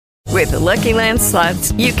With the Lucky Land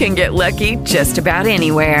Slots, you can get lucky just about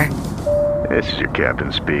anywhere. This is your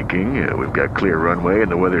captain speaking. We've got clear runway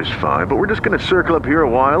and the weather's fine, but we're just going to circle up here a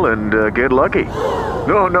while and get lucky.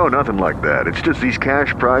 No, nothing like that. It's just these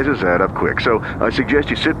cash prizes add up quick. So I suggest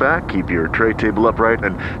you sit back, keep your tray table upright,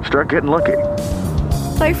 and start getting lucky.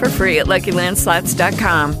 Play for free at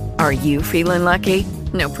LuckyLandSlots.com. Are you feeling lucky?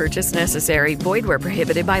 No purchase necessary. Void where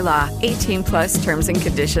prohibited by law. 18 plus terms and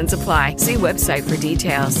conditions apply. See website for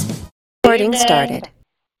details. Recording started.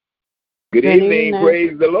 Good evening.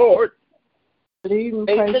 Praise the Lord. Good evening.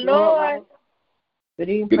 Praise the Lord. Good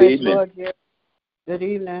evening. Good Praise evening. the Lord. Good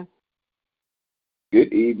evening.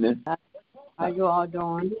 Good evening. How you all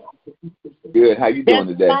doing? Good. How you doing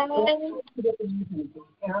today?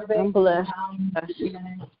 I'm blessed.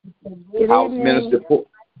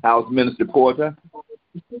 How's Minister Porter?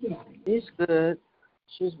 She's good.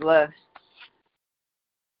 She's blessed.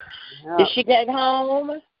 Did she get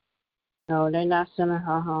home? No, they're not sending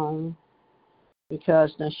her home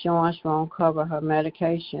because the insurance won't cover her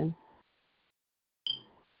medication.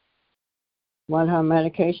 One of her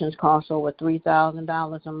medications costs over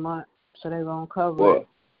 $3,000 a month, so they won't cover it.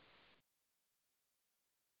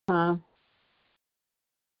 Huh?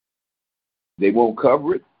 They won't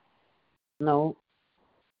cover it? No.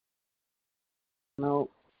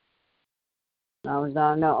 I was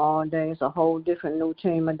down there all day. It's a whole different new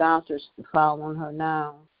team of doctors following her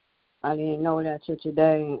now. I didn't know that till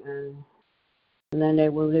today, and then they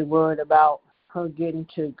were really worried about her getting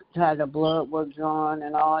to have the blood work drawn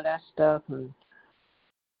and all that stuff, and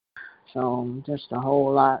so just a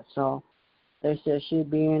whole lot. So they said she'd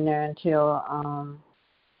be in there until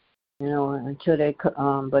until they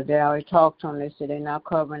but they already talked to them. They said they're not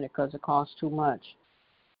covering it because it costs too much.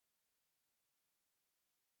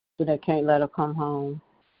 So they can't let her come home.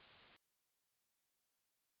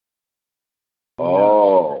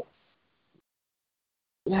 Oh.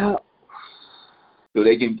 Yeah. So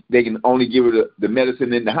they can only give her the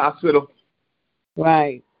medicine in the hospital?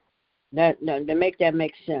 Right. That make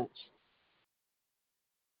sense.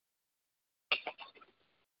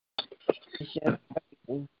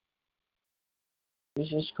 It's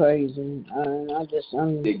just crazy.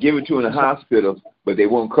 They give it to her in the hospital, but they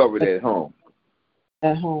won't cover it at home.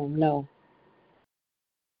 At home, no.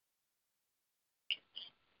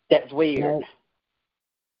 That's weird. No.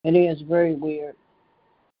 It is very weird.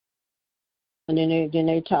 And then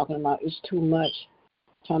they talking about it's too much.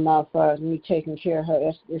 Talking about as far as me taking care of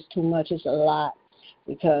her, it's too much. It's a lot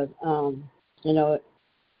because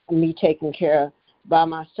me taking care of by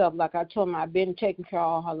myself. Like I told them, I've been taking care of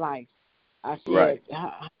all her life. I said, right.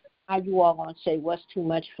 How you all gonna say what's too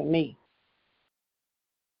much for me?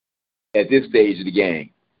 At this stage of the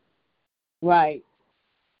game. Right.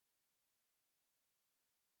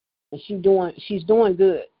 And she's doing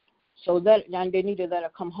good. So they need to let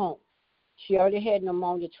her come home. She already had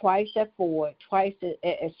pneumonia twice at Ford, twice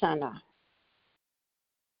at Sinai.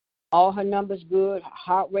 All her numbers good, her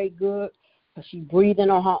heart rate good, but she's breathing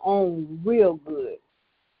on her own real good.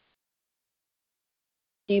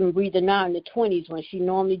 She even breathing now in the 20s when she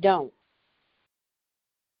normally don't.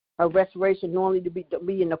 Her respiration normally to be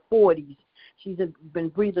in the 40s. She's been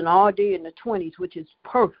breathing all day in the 20s, which is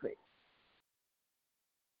perfect.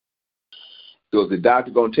 So is the doctor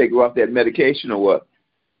going to take her off that medication or what?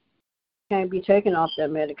 Can't be taken off that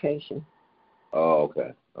medication. Oh,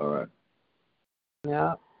 okay. All right.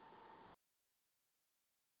 Yeah.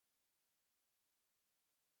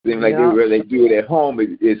 Seems like they do it at home.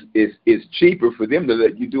 It's cheaper for them to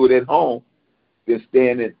let you do it at home than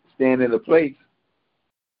stand in a place.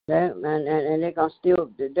 That and they're gonna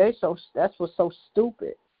that's what's so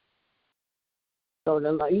stupid. So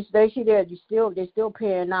each day she there, they still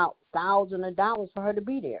paying out thousands of dollars for her to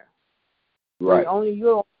be there. Right. And only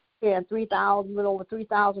you're paying over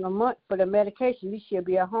 $3,000 a month for the medication. At least she'll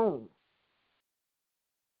be at home.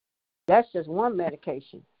 That's just one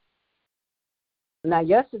medication. Now,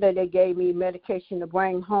 yesterday they gave me medication to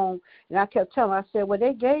bring home, and I kept telling them, I said, well,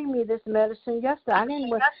 they gave me this medicine yesterday.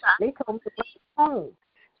 They told me to bring it home.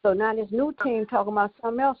 So now this new team talking about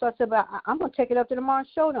something else. So I said, but I'm going to take it up to them and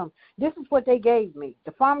show them. This is what they gave me.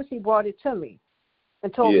 The pharmacy brought it to me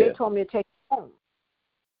and they told me to take it home.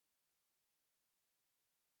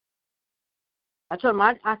 I told them,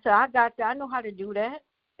 I said, I got that. I know how to do that.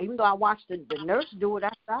 Even though I watched the nurse do it, I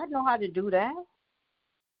said, I know how to do that.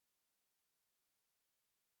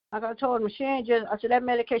 Like I told him, I said, that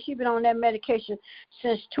medication, she's been on that medication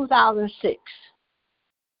since 2006.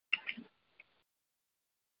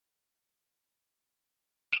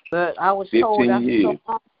 But I was told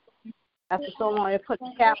after so long they put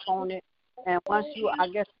a cap on it And once I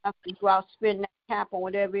guess after you go out spend that cap or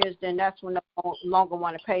whatever it is, then that's when they no longer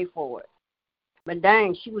want to pay for it. But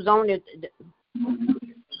dang, she was on it.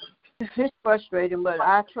 It's frustrating, but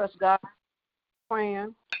I trust God.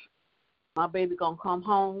 Praying, my baby gonna come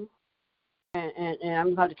home, and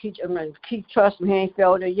I'm gonna keep trusting. He ain't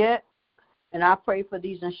failed her yet. And I pray for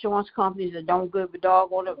these insurance companies that don't give a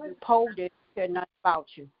dog on the pole. They don't care nothing about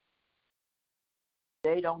you.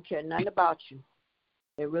 They don't care nothing about you.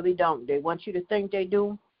 They really don't. They want you to think they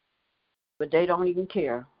do, but they don't even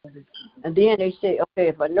care. And then they say, okay,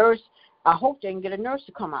 if a nurse, I hope they can get a nurse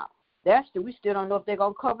to come out. We still don't know if they're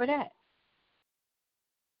going to cover that.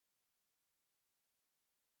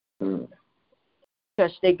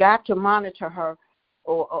 Because they got to monitor her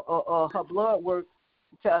or her blood work,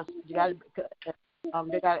 because they got to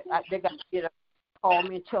get a call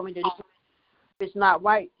me and tell me that if it's not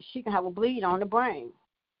right, she can have a bleed on the brain.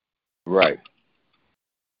 Right.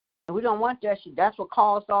 And we don't want that. That's what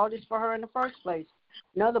caused all this for her in the first place.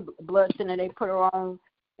 Another blood thinner they put her on,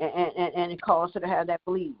 and it caused her to have that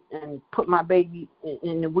bleed and put my baby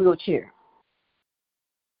in the wheelchair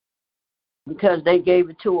because they gave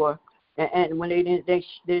it to her, and when they didn't, they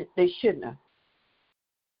shouldn't have.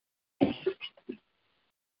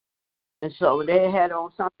 And so they had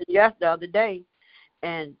on something the other day,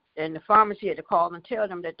 and the pharmacy had to call and tell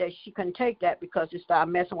them that she couldn't take that because it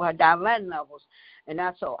started messing with her dilatin levels. And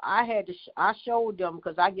so I showed them,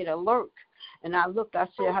 because I get alert, and I looked. I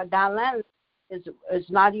said her dilatin is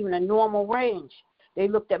not even a normal range. They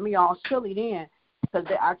looked at me all silly then, because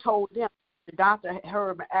I told them the doctor had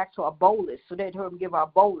heard me ask for a bolus, so they'd heard me give her a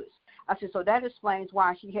bolus. I said, so that explains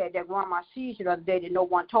why she had that grand mal seizure the other day that no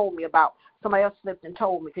one told me about. Somebody else slipped and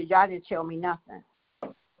told me, because y'all didn't tell me nothing.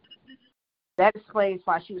 That explains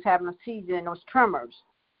why she was having a seizure and those tremors,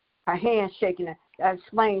 her hands shaking. That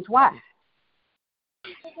explains why.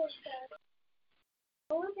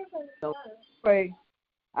 So pray.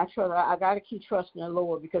 I got to keep trusting the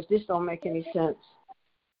Lord, because this don't make any sense.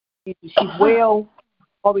 She's well,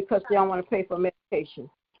 or because they don't want to pay for medication.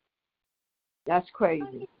 That's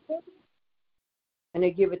crazy. And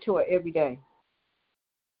they give it to her every day.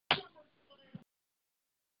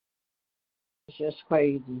 It's just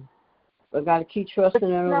crazy. But got to keep trusting in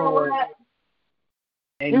the Lord.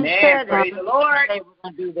 Amen. Praise the Lord. They were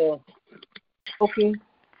going to do this. Okay.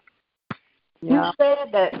 Yeah. You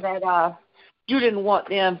said that you didn't want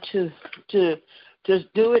them to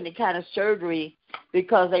do any kind of surgery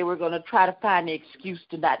because they were going to try to find the excuse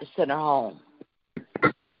to not to send her home.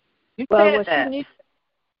 You said that.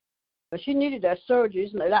 She needed that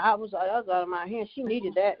surgery. I was out of my hands. She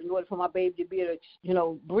needed that in order for my baby to be able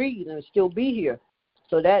to, breathe and still be here.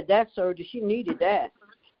 So that surgery, she needed that,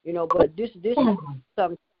 But this is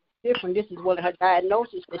something different. This is one of her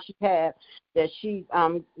diagnoses that she had. That she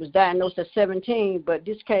was diagnosed at 17, but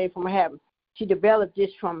this came from she developed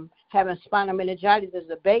this from having spinal meningitis as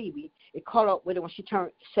a baby. It caught up with her when she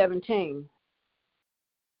turned 17.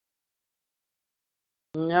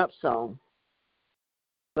 Yep. So.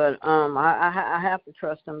 But I have to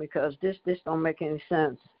trust them, because this don't make any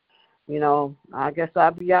sense. I guess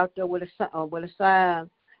I'll be out there with a sign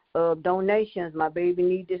of donations. My baby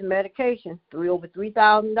needs this medication, over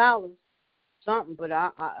 $3,000, something. But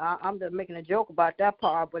I'm just making a joke about that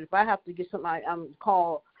part. But if I have to get somebody,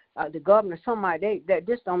 call the governor, somebody,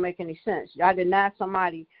 this don't make any sense. I deny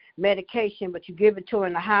somebody medication, but you give it to her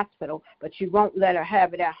in the hospital, but you won't let her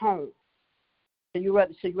have it at home. So you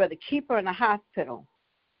rather keep her in the hospital.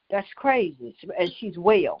 That's crazy, and she's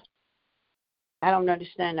well. I don't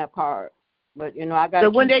understand that part, but I got. So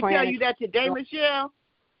when they tell you that today, Michelle?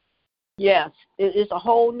 Yes, it's a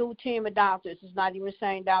whole new team of doctors. It's not even the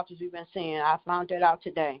same doctors we've been seeing. I found that out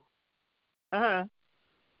today. They're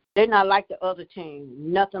not like the other team.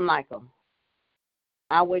 Nothing like them.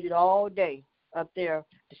 I waited all day up there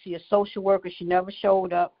to see a social worker. She never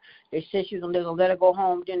showed up. They said she was going to let her go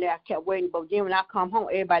home. Then I kept waiting. But then when I come home,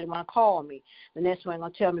 everybody want to call me. The next one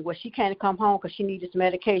going to tell me, well, she can't come home because she needs this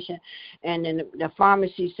medication. And then the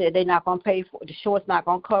pharmacy said they're not going to pay for it. The short's not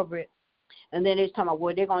going to cover it. And then they're talking about,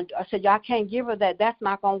 well, they're going to. I said, y'all can't give her that. That's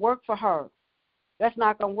not going to work for her. That's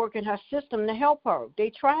not going to work in her system to help her. They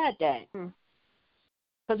tried that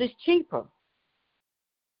because it's cheaper.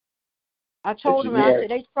 I told them, I said,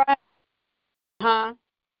 they tried. Huh?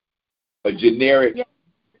 A generic.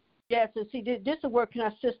 Yes, and see, this will work in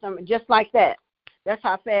her system just like that. That's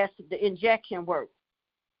how fast the injection works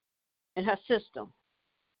in her system.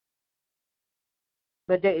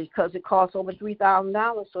 But because it costs over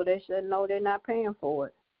 $3,000, so they said no, they're not paying for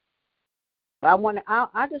it.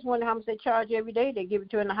 I just wonder how much they charge every day. They give it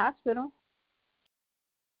to her in the hospital.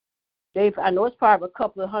 I know it's probably a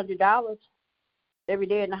couple of $100 every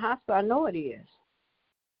day in the hospital. I know it is.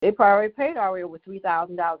 They probably paid already over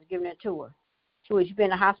 $3,000 giving it to her. So she's been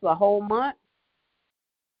in the hospital a whole month.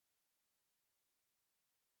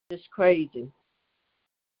 It's crazy.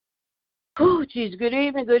 Oh, geez. Good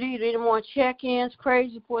evening. Good evening. Any more check-ins,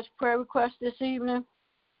 crazy reports, prayer requests this evening?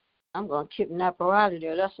 I'm going to kidnap her out of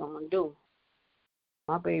there. That's what I'm going to do.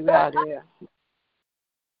 My baby out of there.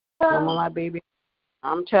 I want my baby.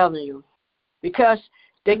 I'm telling you. Because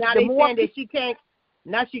now they saying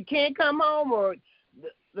that she can't come home, or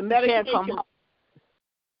the medication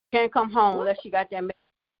can't come home unless she got that medication.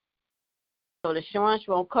 So the insurance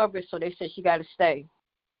won't cover it, so they said she got to stay.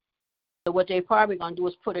 So what they probably going to do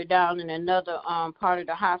is put her down in another part of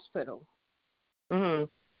the hospital. Mhm.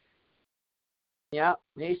 Yeah,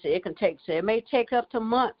 they say it may take up to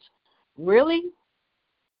months. Really?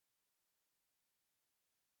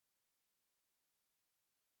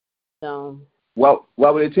 So. Why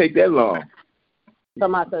would it take that long?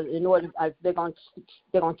 In order, they're going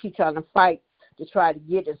to keep trying to fight to try to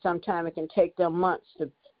get it. Sometimes it can take them months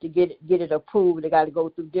to get it approved. They got to go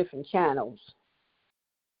through different channels.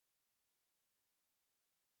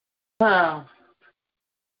 Wow.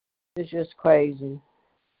 It's just crazy.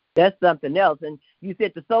 That's something else. And you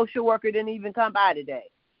said the social worker didn't even come by today.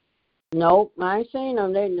 Nope, I ain't seen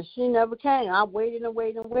them. She never came. I waited and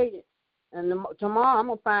waited and waited. And tomorrow I'm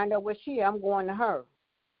going to find out where she is. I'm going to her.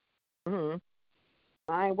 Mm-hmm.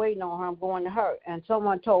 I ain't waiting on her. I'm going to her. And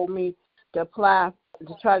someone told me to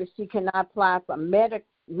try to see, can I apply for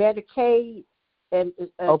Medicaid? And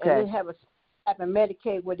they have a type of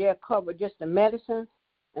Medicaid where they'll cover just the medicine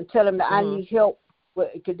and tell them that I need help with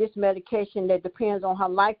this medication that depends on her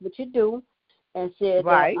life, which you do. And said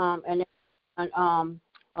that,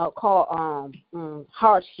 called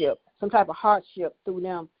hardship, some type of hardship through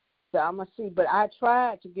them. So I'm going to see. But I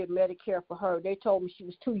tried to get Medicare for her. They told me she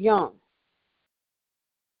was too young.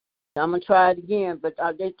 So I'm going to try it again. But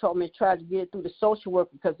they told me to try to get it through the social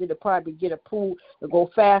worker because it'll probably get approved to go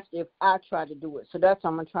faster if I try to do it. So that's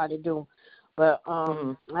what I'm going to try to do. But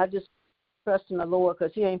I just trust in the Lord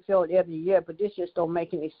because he ain't failed every year. But this just don't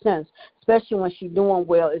make any sense, especially when she's doing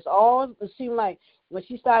well. It seems like when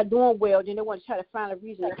she started doing well, then they want to try to find a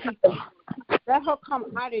reason to keep her. Let her come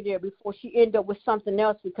out of there before she end up with something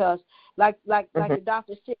else because, like the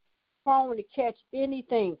doctor said, she's prone to catch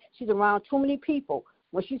anything. She's around too many people.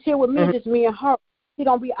 When she's here with me, just me and her, she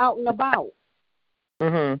don't be out and about.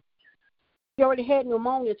 Mm-hmm. She already had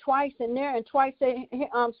pneumonia twice in there and twice at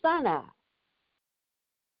Sinai.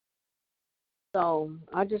 So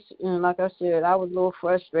I just, like I said, I was a little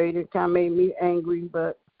frustrated. Kind of made me angry,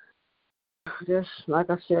 but just like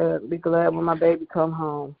I said, be glad when my baby come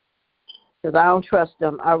home. Because I don't trust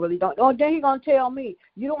them. I really don't. Oh, then he's going to tell me,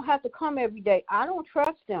 you don't have to come every day. I don't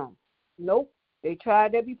trust them. Nope. They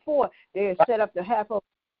tried that before. They had set up to have her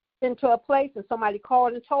into a place, and somebody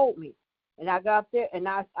called and told me. And I got there, and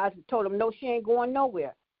I told them, no, she ain't going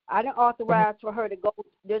nowhere. I didn't authorize for her to go.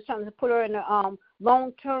 They're trying to put her in a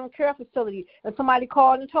long-term care facility, and somebody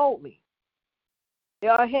called and told me. They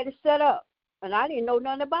all had it set up, and I didn't know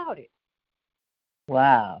nothing about it.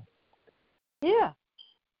 Wow. Yeah.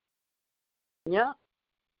 Yeah.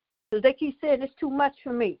 Because they keep saying it's too much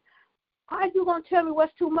for me. How are you going to tell me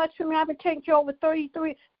what's too much for me? I've been taking care over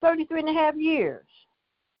 33 and a half years.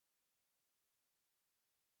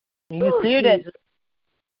 You see that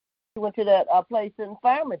she went to that place in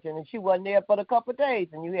Farmington, and she wasn't there for a couple of days,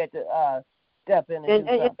 and you had to step in and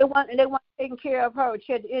do something. And they weren't taking care of her.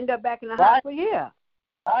 She had to end up back in the hospital. Yeah.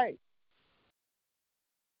 Right.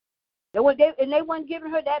 They weren't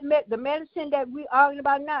giving her the medicine that we arguing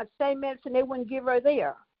about now. The same medicine they wouldn't give her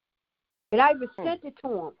there. And I even sent it to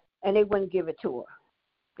them, and they wouldn't give it to her.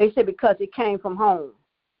 They said because it came from home.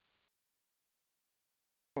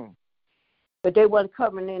 But they wasn't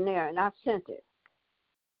covering in there, and I sent it.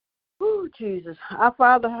 Oh, Jesus. Our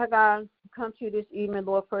Father, our God, come to you this evening,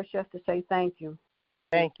 Lord, first just to say thank you.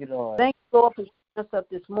 Thank you, Lord. Thank you, Lord, for us up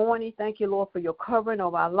this morning. Thank you, Lord, for your covering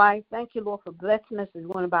of our life. Thank you, Lord, for blessing us as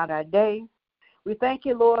one about our day. We thank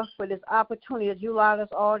you, Lord, for this opportunity that you allowed us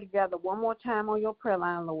all together one more time on your prayer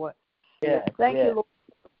line, Lord. Yes, thank you, Lord.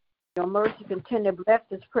 Your mercy continue to bless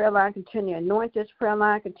this prayer line, continue to anoint this prayer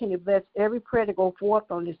line, continue to bless every prayer to go forth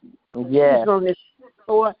on this. Yes. On this,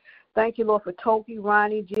 Lord. Thank you, Lord, for Toki,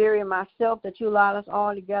 Ronnie, Jerry, and myself that you allowed us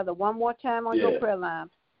all together one more time on your prayer line.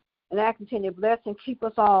 And I continue to bless and keep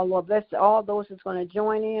us all, Lord. Bless all those that's going to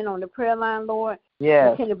join in on the prayer line, Lord.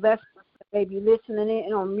 Yes. Continue to bless maybe listening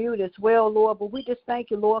in on mute as well, Lord. But we just thank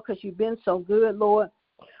you, Lord, because you've been so good, Lord.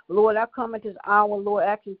 Lord, I come at this hour, Lord,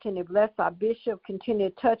 asking continue to bless our bishop, continue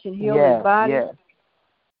to touch and heal his body. Yes.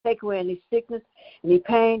 Take away any sickness, any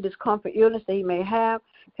pain, discomfort, illness that he may have.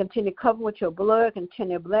 Continue to cover him with your blood.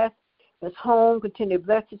 Continue to bless his home. Continue to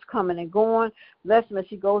bless his coming and going. Bless him as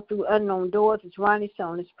he goes through unknown doors. As Ronnie said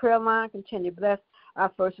on his prayer line. Continue to bless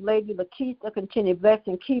our First Lady, Lakeitha. Continue to bless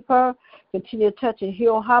and keep her. Continue to touch and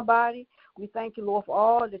heal her body. We thank you, Lord, for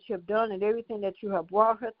all that you have done and everything that you have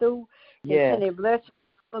brought her through. Continue to bless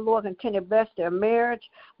her, Lord. Continue to bless their marriage.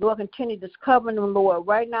 Lord, continue to cover them, Lord.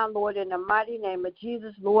 Right now, Lord, in the mighty name of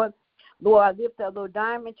Jesus, Lord. Lord, I lift that little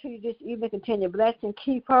diamond to you this evening. Continue to bless and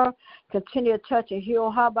keep her. Continue to touch and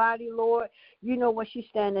heal her body, Lord. You know what she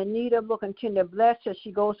stands in need of. Lord, continue to bless her.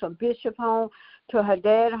 She goes from Bishop home to her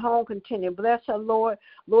dad home. Continue to bless her, Lord.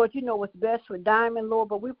 Lord, you know what's best for Diamond, Lord.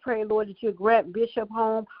 But we pray, Lord, that you grant Bishop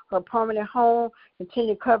home, her permanent home.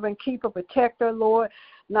 Continue to cover and keep her, protect her, Lord.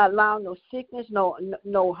 Not allow no sickness,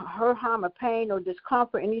 no hurt, harm, or pain, no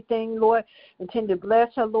discomfort, anything, Lord. Continue to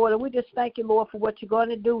bless her, Lord. And we just thank you, Lord, for what you're going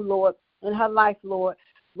to do, Lord, in her life, Lord.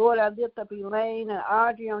 Lord, I lift up Elaine and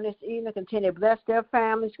Audrey on this evening. Continue to bless their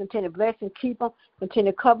families. Continue to bless and keep them.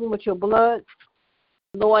 Continue to cover them with your blood.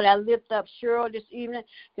 Lord, I lift up Cheryl this evening.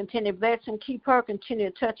 Continue to bless and keep her. Continue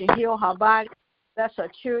to touch and heal her body. Bless her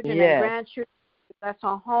children and grandchildren. Bless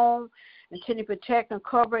her home. Continue to protect and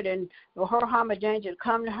cover it and her harm or danger to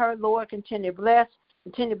come to her, Lord. Continue to bless.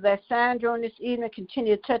 Continue to bless Sandra on this evening.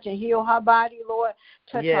 Continue to touch and heal her body, Lord.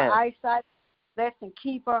 Touch her eyesight. Bless and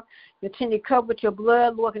keep her. Continue to cover with your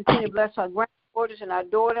blood, Lord. Continue to bless our granddaughters and our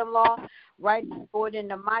daughter-in-law. Right, Lord, in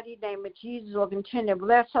the mighty name of Jesus, Lord, continue to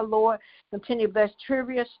bless her, Lord. Continue to bless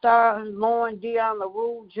Trivia, Star, Lauren, Dion,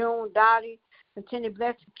 LaRue, June, Dottie. Continue to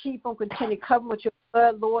bless and keep them. Continue to cover with your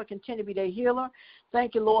blood, Lord. Continue to be their healer.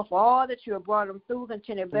 Thank you, Lord, for all that you have brought them through.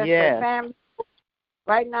 Continue to bless their family.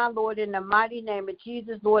 Right now, Lord, in the mighty name of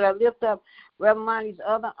Jesus, Lord, I lift up Reverend Lonnie's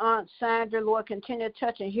other aunt, Sandra. Lord, continue to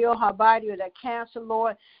touch and heal her body of that cancer,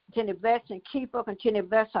 Lord. Continue to bless and keep her. Continue to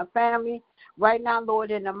bless her family. Right now, Lord,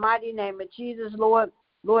 in the mighty name of Jesus, Lord.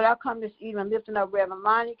 Lord, I come this evening lifting up Reverend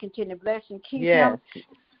Lonnie. Continue to bless and keep him.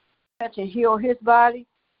 Touch and heal his body.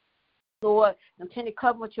 Lord, continue to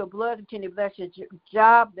cover with your blood. Continue to bless his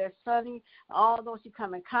job, their sonny, all those he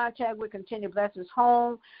come in contact with. Continue to bless his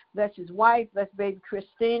home, bless his wife, bless baby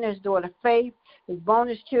Christina, his daughter Faith, his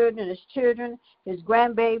bonus children, his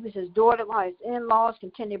grandbabies, his daughter-in-law, his in-laws.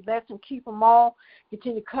 Continue to bless and keep them all.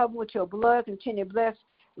 Continue to cover with your blood. Continue to bless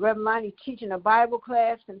Reverend Lonnie teaching a Bible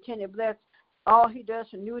class. Continue to bless all he does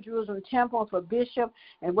for New Jerusalem Temple and for Bishop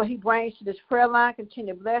and what he brings to this prayer line.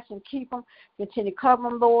 Continue to bless and keep him. Continue to cover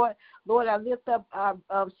him, Lord. Lord, I lift up our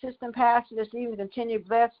assistant pastor this evening. Continue to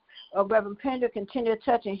bless Reverend Pender. Continue to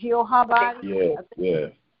touch and heal her body.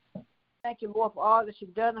 Thank you, Lord, for all that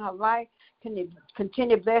you've done in her life. Continue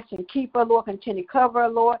to bless and keep her, Lord. Continue to cover her,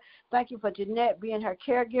 Lord. Thank you for Jeanette being her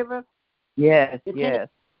caregiver.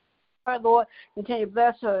 Her, Lord, continue to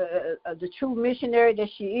bless her, the true missionary that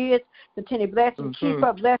she is. Continue to bless and keep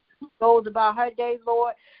her. Bless goes about her day,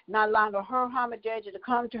 Lord. Not allowing her harm or danger to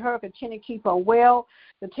come to her. Continue to keep her well.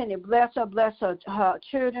 Continue to bless her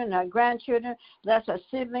children, her grandchildren. Bless her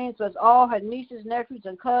siblings. Bless all her nieces, nephews,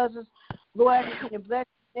 and cousins. Lord, continue to bless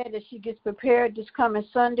her that she gets prepared this coming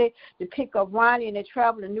Sunday to pick up Ronnie and they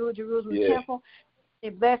travel to New Jerusalem Temple.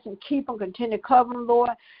 Bless and keep them. Continue to cover them, Lord,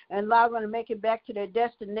 and allow them to make it back to their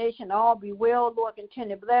destination. All be well, Lord.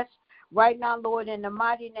 Continue to bless right now, Lord, in the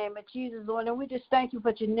mighty name of Jesus, Lord. And we just thank you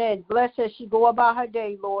for Jeanette. Bless her as she go about her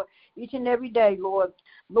day, Lord, each and every day, Lord.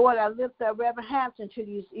 Lord, I lift up Reverend Hampton to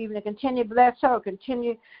you this evening. Continue to bless her.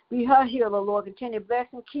 Continue to be her healer, Lord. Continue to bless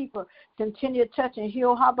and keep her. Continue to touch and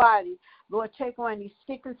heal her body. Lord, take away any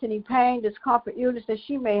sickness, any pain, discomfort, illness that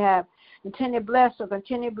she may have. Continue to bless her.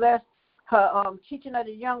 Continue to bless her teaching of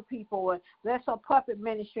the young people, and bless her puppet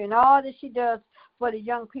ministry and all that she does for the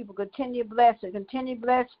young people. Continue to bless her. Continue to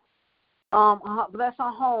bless bless her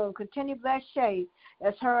home. Continue to bless Shay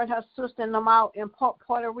as her and her sister and them out in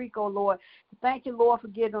Puerto Rico, Lord. Thank you, Lord, for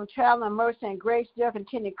giving them traveling mercy and grace there.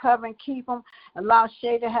 Continue to cover and keep them. Allow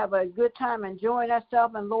Shay to have a good time enjoying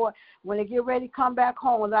herself. And, Lord, when they get ready to come back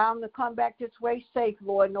home, allow them to come back this way safe,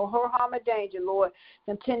 Lord. No hurt, harm, or danger, Lord.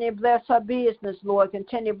 Continue to bless her business, Lord.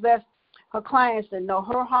 Continue to bless her clients, and no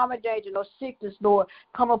hurt, harm, or danger, no sickness, Lord,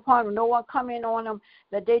 come upon them. No one come in on them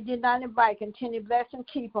that they did not invite. Continue to bless and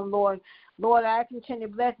keep them, Lord. Lord, I continue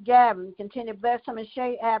to bless Gavin. Continue to bless him in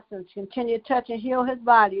Shay's absence. Continue to touch and heal his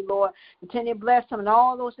body, Lord. Continue to bless him and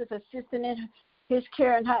all those that's assisting in his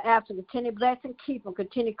care in her absence. Continue to bless and keep him.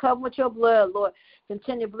 Continue to cover with your blood, Lord.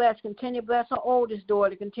 Continue to bless. Continue to bless her oldest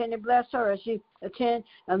daughter. Continue to bless her as she attend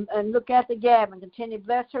and look after Gavin. Continue to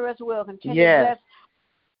bless her as well. Continue to bless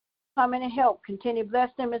come in and help. Continue to bless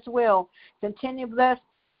them as well. Continue to bless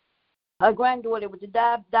Her granddaughter with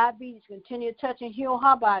the diabetes, continue to touch and heal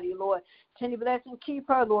her body, Lord. Continue to bless and keep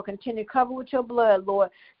her, Lord. Continue to cover with your blood,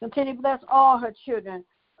 Lord. Continue to bless all her children.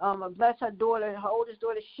 Bless her daughter, her oldest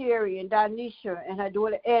daughter, Sherry, and Donisha, and her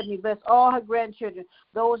daughter, Ebony. Bless all her grandchildren,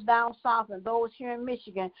 those down south and those here in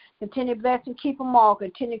Michigan. Continue to bless and keep them all.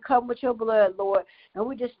 Continue to cover with your blood, Lord. And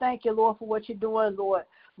we just thank you, Lord, for what you're doing, Lord.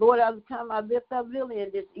 Lord, I lift up Lillian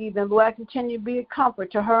this evening. Lord, I continue to be a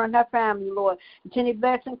comfort to her and her family, Lord. Continue to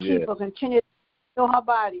bless and keep her. Continue to heal her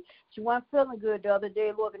body. She wasn't feeling good the other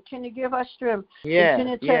day, Lord. Continue to give her strength.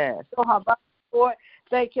 Continue to heal her body, Lord.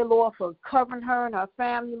 Thank you, Lord, for covering her and her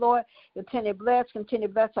family, Lord. Continue to bless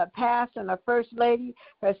her pastor and her first lady,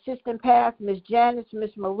 her assistant pastor, Miss Janice,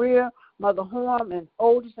 Miss Maria, Mother Horn, and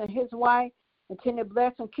Otis and his wife. Continue to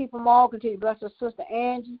bless and keep them all. Continue to bless her sister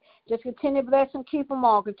Angie. Just continue to bless and keep them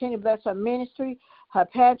all. Continue to bless her ministry, her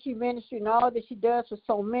pantry ministry, and all that she does for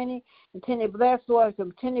so many. Continue to bless, Lord.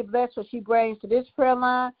 Continue to bless what she brings to this prayer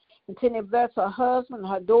line. Continue to bless her husband,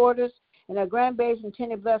 her daughters, and her grandbabies.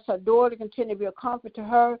 Continue to bless her daughter. Continue to be a comfort to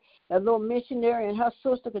her. That little missionary and her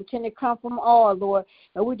sister. Continue to come from all, Lord.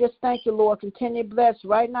 And we just thank you, Lord. Continue to bless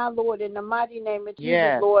right now, Lord, in the mighty name of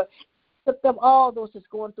Jesus, Lord. Lift up all those that's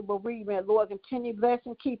going through bereavement, Lord. Continue to bless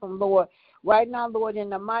and keep them, Lord. Right now, Lord,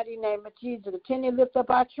 in the mighty name of Jesus. Continue to lift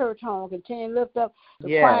up our church home. Continue to lift up the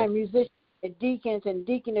choir musicians, the deacons and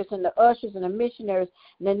deaconess and the ushers and the missionaries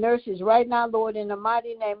and the nurses. Right now, Lord, in the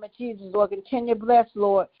mighty name of Jesus, Lord. Continue to bless,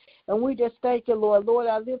 Lord. And we just thank you, Lord. Lord,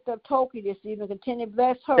 I lift up Toki this evening. Continue to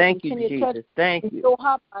bless her. Thank continue you, to Jesus. touch Thank you. Your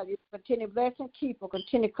her body. Continue to bless and keep her.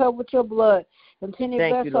 Continue to cover with your blood. Continue to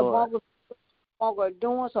bless her Bongo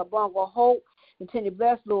Doings, her Bongo Hope. Continue to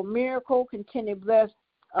bless Little Miracle. Continue to bless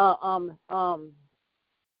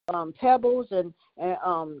Pebbles and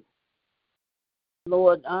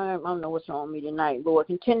Lord, I don't know what's wrong with me tonight. Lord,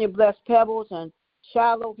 continue to bless Pebbles and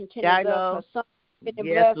Shiloh. Continue to bless her son.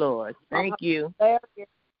 Yes, Lord. Thank you. Larry, his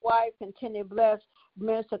wife. Continue to bless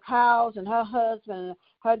Minister Cowles and her husband, and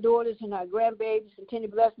her daughters and her grandbabies. Continue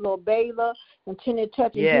to bless Lord Baylor. Continue to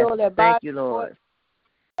touch and heal their body. Thank you, Lord.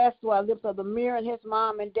 Bless, Lord. I lift up Amir and his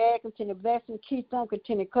mom and dad. Continue to bless and keep them.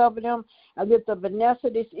 Continue to cover them. I lift up Vanessa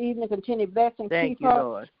this evening. Continue to bless and keep her. Thank you,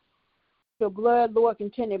 Lord. Your blood, Lord,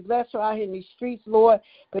 continue to bless her out here in these streets, Lord.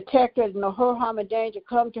 Protect her, no hurt, harm, and danger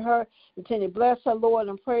come to her. Continue to bless her, Lord,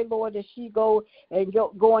 and pray, Lord, that she go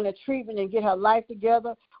into treatment and get her life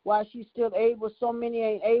together while she's still able. So many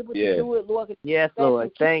ain't able to do it, Lord. Yes, Lord.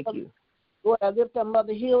 Thank you. Lord, I lift up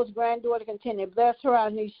Mother Hill's granddaughter. Continue to bless her out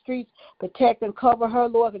in these streets. Protect and cover her,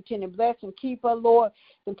 Lord. Continue to bless and keep her, Lord.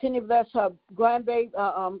 Continue to bless her grandbaby,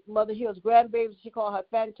 Mother Hill's grandbaby. She called her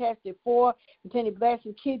Fantastic Four. Continue to bless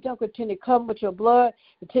and keep them. Continue to cover with your blood.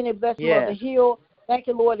 Continue to bless Mother Hill. Thank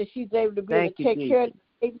you, Lord, that she's able to be able to take care of the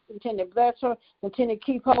baby. Continue to bless her. Continue to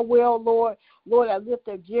keep her well, Lord. Lord, I lift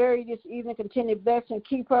up Jerry this evening. Continue to bless and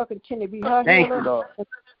keep her. Continue to be her Thank healer. You, Lord.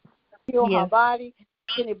 Heal her body.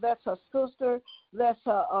 Continue to bless her sister, bless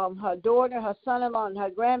her daughter, her son-in-law, and her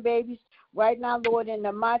grandbabies. Right now, Lord, in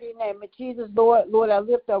the mighty name of Jesus, Lord, I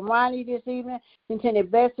lift up Ronnie this evening. Continue to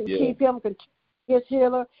bless and keep him. Continue his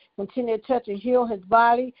healer. Continue to touch and heal his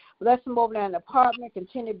body. Bless him over there in the apartment.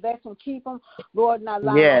 Continue to bless and keep him. Lord, not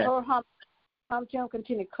allow her harm to him.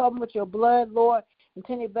 Continue to cover him with your blood, Lord.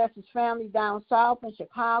 Continue to bless his family down south in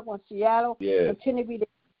Chicago and Seattle. Continue to be the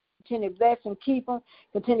Continue to bless and keep him.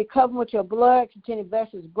 Continue to cover him with your blood. Continue to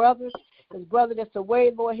bless his brothers. His brother that's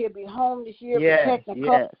away, Lord, he'll be home this year. Protect and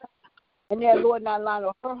cover him. And there, Lord, not allow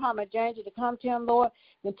no hurt, harm, or danger to come to him, Lord.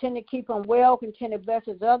 Continue to keep him well. Continue to bless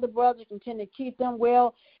his other brothers. Continue to keep them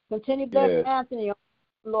well. Continue to bless Anthony,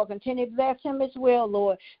 Lord. Continue to bless him as well,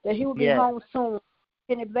 Lord, that he will be home soon.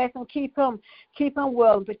 Continue to bless him. Keep him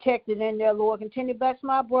well and protected in there, Lord. Continue to bless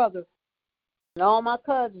my brother. And all my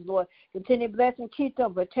cousins, Lord, continue to bless and keep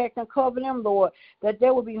them, protect and cover them, Lord, that they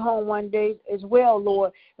will be home one day as well,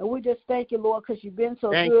 Lord. And we just thank you, Lord, because you've been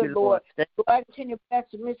so good, Lord. Lord, I continue to bless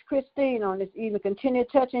Miss Christine on this evening. Continue to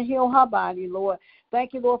touch and heal her body, Lord.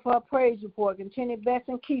 Thank you, Lord, for her praise report. Continue to bless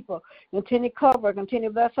and keep her. Continue to cover her. Continue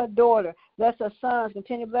to bless her daughter. Bless her sons.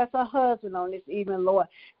 Continue to bless her husband on this evening, Lord.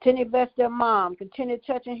 Continue to bless their mom. Continue to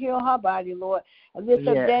touch and heal her body, Lord. And lift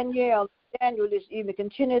up Daniel this evening.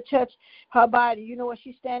 Continue to touch her body. You know what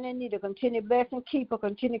she's standing in need of. Continue to bless and keep her.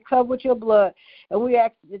 Continue to cover with your blood. And we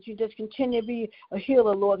ask that you just continue to be a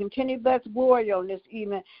healer, Lord. Continue to bless Gloria on this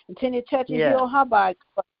evening. Continue to touch and heal her body.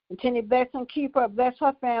 Continue to bless and keep her. Bless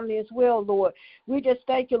her family as well, Lord. We just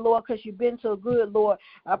thank you, Lord, because you've been so good, Lord.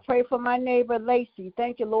 I pray for my neighbor, Lacey.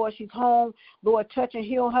 Thank you, Lord. She's home. Lord, touch and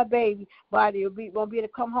heal her baby body. Won't be able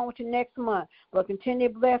to come home to next month. But continue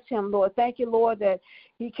to bless him, Lord. Thank you, Lord, that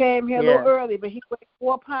he came here a little early, but he weighed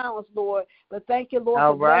 4 pounds, Lord. But thank you, Lord,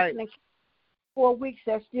 for blessing and 4 weeks.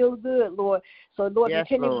 That's still good, Lord. So, Lord,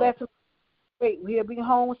 continue to bless him. He'll be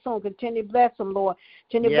home soon. Continue to bless him, Lord.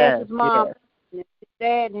 Continue to bless his mom. His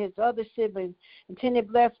dad and his other siblings. Continue to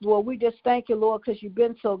bless, Lord. We just thank you, Lord, because you've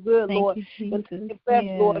been so good, Lord. Continue to bless,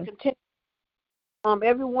 Lord. Continue.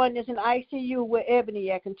 Everyone that's in ICU with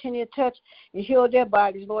Ebony, continue to touch and heal their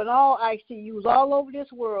bodies, Lord. And all ICUs all over this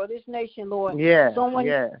world, this nation, Lord. Someone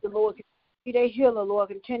needs the Lord. Be their healer, Lord.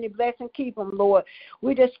 Continue to bless and keep them, Lord.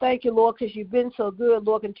 We just thank you, Lord, because you've been so good,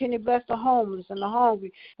 Lord. Continue to bless the homeless and the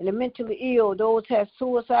hungry and the mentally ill, those who have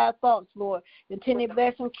suicide thoughts, Lord. Continue to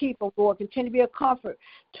bless and keep them, Lord. Continue to be a comfort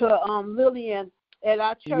to Lillian at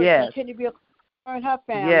our church. Continue to be a comfort to her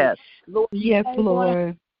family. Lord.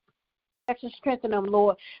 Lord. Bless and strengthen them,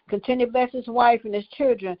 Lord. Continue to bless his wife and his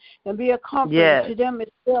children and be a comfort to them as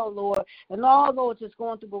well, Lord. And all those that's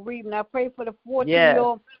going through bereavement. I pray for the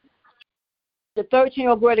 14-year-old. The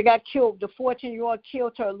 13-year-old girl that got killed, the 14-year-old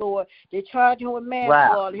killed her, Lord. They charged him with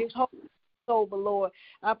manslaughter. His whole sober, Lord.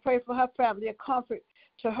 I pray for her family, a comfort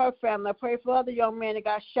to her family. I pray for other young men that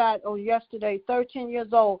got shot on yesterday, 13 years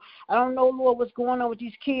old. I don't know, Lord, what's going on with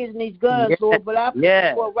these kids and these guns, Lord, but I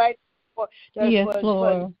pray for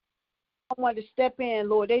someone to step in,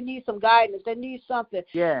 Lord. They need some guidance. They need something.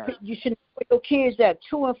 You shouldn't put your kids at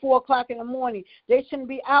 2 and 4 o'clock in the morning. They shouldn't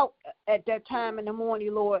be out at that time in the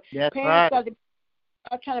morning, Lord. Parents got to be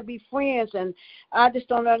trying to be friends, and I just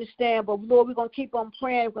don't understand. But, Lord, we're going to keep on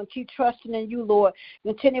praying. We're going to keep trusting in you, Lord.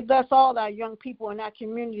 Continue to bless all our young people in our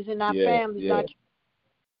communities and our families.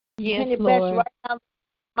 Continue to bless right now.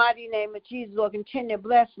 Mighty name of Jesus, Lord, continue to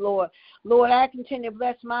bless, Lord. Lord, I continue to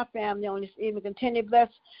bless my family on this evening. Continue to bless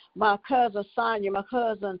my cousin Sonia, my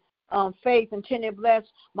cousin Faith. Continue to bless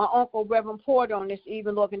my uncle Reverend Porter on this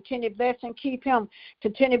evening, Lord. Continue to bless and keep him.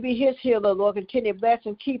 Continue to be his healer, Lord. Continue to bless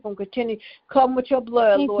and keep him. Continue to come with your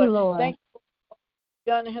blood, Lord. Thank you for what you've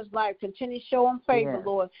done in his life. Continue to show him favor,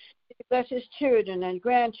 Lord. Bless his children and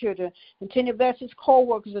grandchildren. Continue to bless his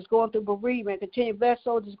co-workers that's going through bereavement. Continue to bless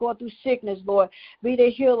those that's going through sickness, Lord. Be their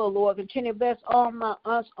healer, Lord. Continue to bless all my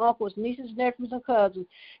aunts, uncles, nieces, nephews, and cousins.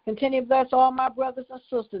 Continue to bless all my brothers and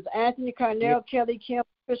sisters, Anthony, Carnell, Kelly, Kim,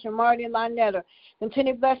 Christian, Marty, and Lynetta.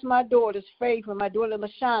 Continue to bless my daughters, Faith, and my daughter,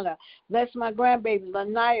 LaShawna. Bless my grandbabies,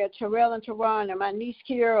 Lanaya, Terrell, and Teron, and my niece,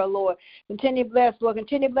 Kiera, Lord. Continue to bless, Lord.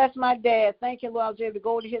 Continue to bless my dad. Thank you, Lord. I was able to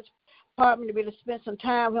go to his apartment to be able to spend some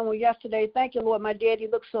time with him yesterday. Thank you, Lord. My daddy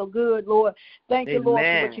looks so good, Lord. Thank you, Lord,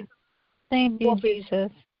 for what you do. Thank you,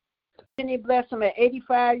 Jesus. Continue to bless him at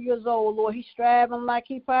 85 years old, Lord. He's striving like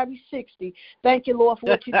he's probably 60. Thank you, Lord, for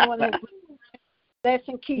what you're doing. Bless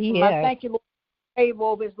and keep him. I thank you, Lord, for favor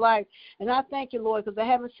over his life. And I thank you, Lord, because I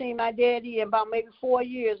haven't seen my daddy in about maybe 4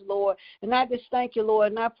 years, Lord. And I just thank you,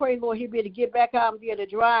 Lord. And I pray, Lord, he'll be able to get back out and be able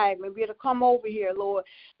to drive and be able to come over here, Lord.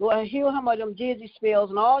 Lord, heal him of them dizzy spells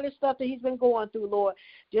and all this stuff that he's been going through, Lord.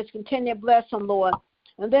 Just continue to bless him, Lord.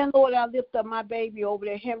 And then, Lord, I lift up my baby over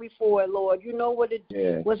there, Henry Ford, Lord. You know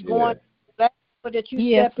what's going on. That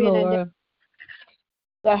you step in and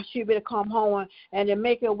that she better come home and to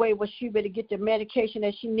make her way where she better get the medication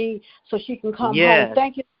that she needs so she can come home.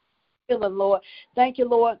 Thank you, Lord. Thank you,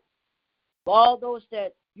 Lord, for all those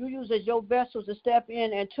that you use as your vessels to step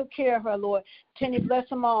in and took care of her, Lord. Continue to bless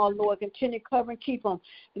them all, Lord. Continue to cover and keep them.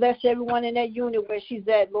 Bless everyone in that unit where she's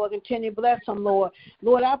at, Lord. Continue to bless them, Lord.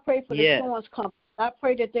 Lord, I pray for the insurance company. I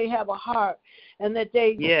pray that they have a heart and that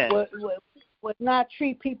they would not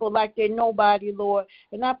treat people like they're nobody, Lord.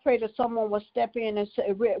 And I pray that someone will step in and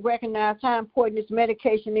recognize how important this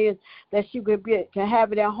medication is, that she can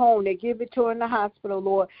have it at home. They give it to her in the hospital,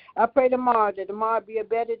 Lord. I pray that tomorrow be a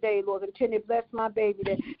better day, Lord. Continue to bless my baby,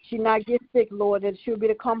 that she not get sick, Lord, that she'll be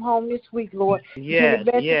to come home this week, Lord.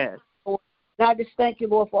 Lord. And I just thank you,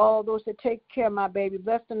 Lord, for all those that take care of my baby.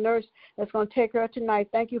 Bless the nurse that's going to take her tonight.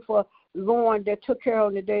 Thank you for Lauren that took care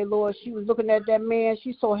of her today, Lord. She was looking at that man.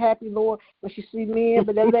 She's so happy, Lord, when she see me in,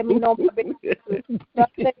 but they let me know my baby.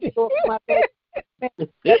 Thank you, Lord, for my baby.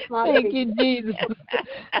 Thank you, Jesus.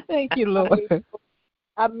 Thank you, Lord.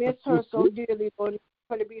 I miss her so dearly, Lord.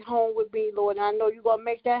 For her to be home with me, Lord. And I know you're going to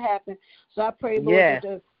make that happen. So I pray, Lord, that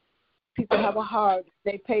the people have a heart.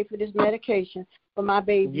 They pay for this medication for my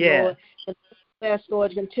baby, Lord. And bless,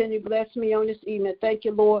 Lord. Continue to bless me on this evening. Thank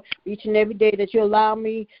you, Lord, each and every day that you allow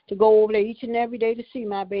me to go over there each and every day to see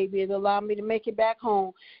my baby and allow me to make it back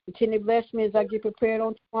home. Continue to bless me as I get prepared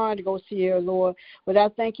on tomorrow to go see her, Lord. But I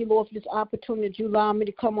thank you, Lord, for this opportunity that you allow me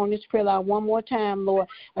to come on this prayer line one more time, Lord.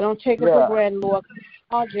 I don't take it for granted, Lord.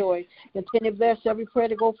 All joy. Continue to bless every prayer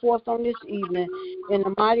to go forth on this evening. In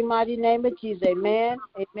the mighty, mighty name of Jesus. Amen.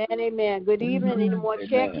 Amen. Amen. Good evening. Any more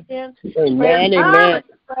check-ins? Amen. Amen.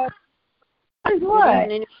 What?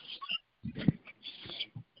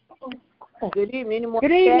 Good evening. Any more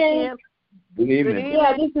check-ins? Good evening.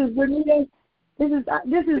 Yeah, this is Bernita. This is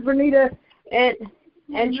Bernita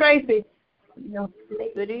and Tracy.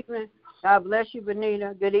 Good evening. God bless you,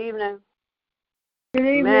 Bernita. Good evening. Good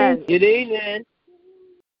evening. Amen. Good evening.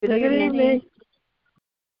 Good evening.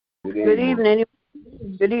 Good evening.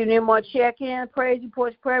 Good evening. Any more check-in, praise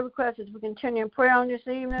reports, prayer requests as we continue in prayer on this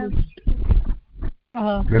evening?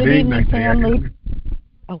 Good evening, family.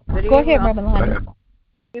 Oh, go ahead, Reverend Lonnie. Good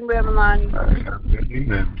evening, Reverend Lonnie. Good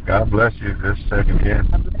evening. God bless you. This second again.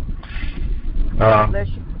 God bless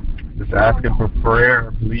you. Just asking for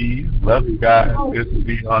prayer, please. Love you guys. Good to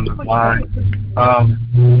be on the line.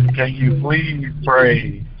 Can you please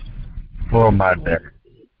pray for my dad?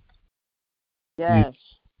 Yes.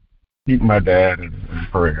 Keep my dad in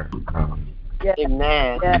prayer. Yes.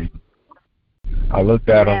 Amen. Yes. I looked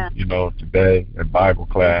at him, today in Bible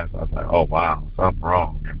class. I was like, oh wow, something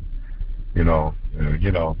wrong.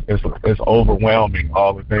 It's overwhelming,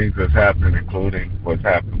 all the things that's happening, including what's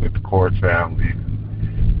happening with the Court family.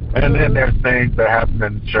 And then there's things that happen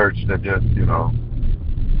in the church that just,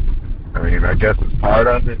 I guess it's part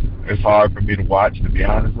of it. It's hard for me to watch, to be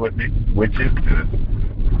honest with you.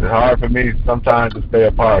 It's hard for me sometimes to stay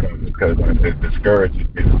a part of it because it discourages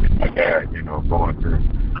me to see my dad, going through.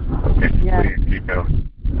 So can you please keep him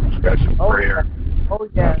in special prayer? Oh,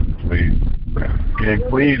 yes. Please. Can you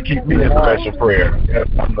please keep me in special prayer? Yes,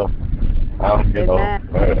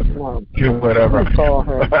 do whatever. Call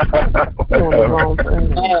her.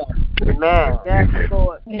 Amen. Yes,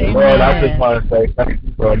 Lord. Lord, I just want to say thank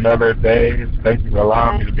you for another day. Thank you for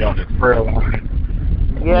allowing me to be on this prayer line.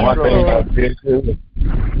 Yes, one thing Lord. I did do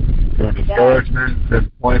through discouragement,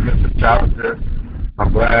 disappointments, and challenges,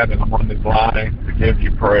 I'm glad that I'm on this line to give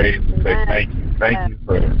you praise and say thank you. Thank you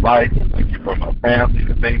for life. Thank you for my family,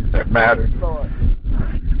 the things that matter.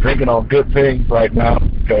 Thinking on good things right now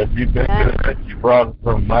because you've been good. You brought us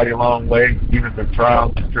from a mighty long way, even through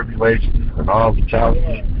trials and tribulations and all the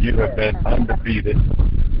challenges. You have been undefeated.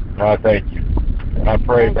 I thank you. And I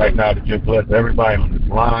pray right now that you bless everybody on this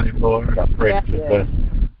line, Lord. I pray that you bless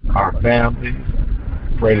our families.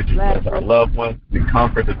 I pray that you bless our loved ones. Be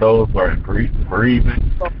comfort to those who are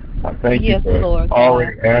bereaving. I thank you for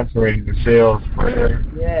already answering Michelle's prayer.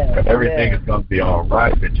 That everything is going to be all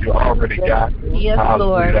right. That you already got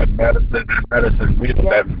that medicine.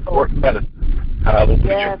 That important medicine.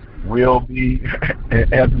 Hallelujah. Will be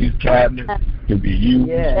in Ebony's cabinet to be used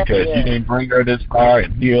because you didn't bring her this far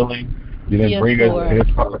in healing. You didn't bring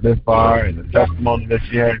her this far in the testimony that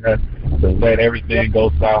she had to let everything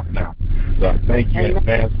go south now. So I thank you in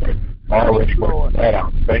advance for already working that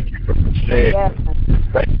out. Thank you for Michelle.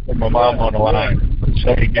 Thank you for my mom on the line.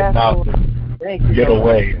 Michelle getting out to get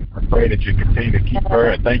away. I pray that you continue to keep her.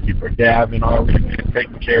 And thank you for Gavin already being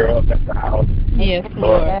taken care of at the house. Yes,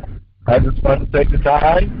 Lord. I just want to take the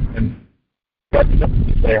time and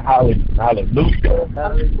say hallelujah.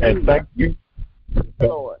 And thank you.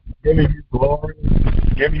 Lord. Giving you glory,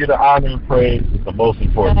 giving you the honor and praise is the most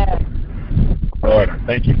important thing. Lord, I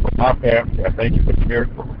thank you for my family. I thank you for the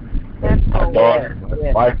miracle. My daughter,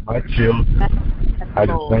 my wife, my children. I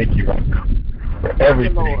just thank you right now for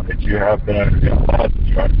everything that you have done and all that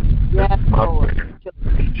you are doing. This is my prayer.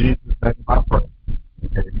 In Jesus' name I pray.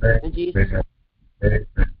 Amen.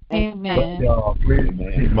 Amen. Amen. Y'all, please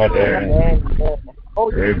keep my dad. Amen.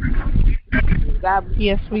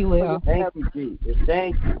 Yes, we will. Thank you, Jesus.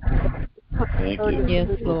 Thank you. Thank you. Yes,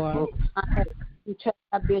 Lord. You tell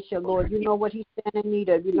our bishop, Lord, you know what he's standing in need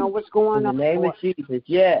of. You know what's going on. In the name of Jesus,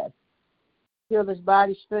 yes. Heal his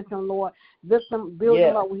body, strengthen him, Lord. Lift him, build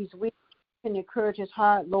him up when he's weak, and encourage his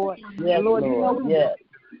heart, Lord. Yes, and Lord, Lord. you know Yes.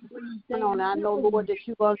 I know, Lord, that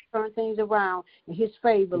you're going to turn things around in his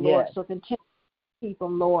favor, Lord. So continue to keep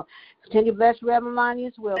him, Lord. Continue to bless Reverend Lonnie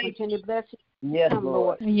as well. Continue to bless him, yes,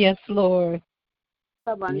 Lord. Yes, Lord.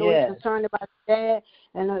 I know he's concerned about his dad,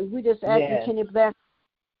 and we just ask you continue to bless,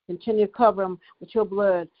 continue to cover him with your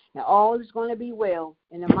blood, and all is going to be well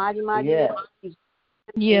in the mighty, mighty name of Jesus.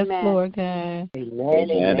 Yes, Amen. Lord God. Amen.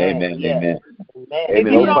 Amen.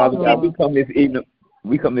 Oh, Father God, we come this evening.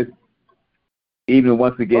 We come this evening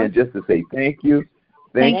once again just to say thank you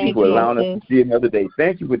Thank you for allowing us to see another day.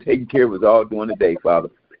 Thank you for taking care of us all during the day, Father.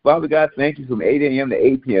 Father God, thank you from 8 a.m. to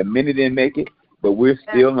 8 p.m. Many didn't make it, but we're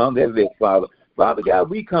still on that list, Father. Father God,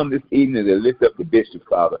 we come this evening to lift up the bishop,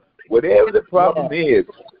 Father. Whatever the problem is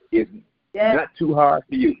not too hard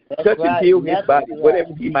for you. Touch and heal his body,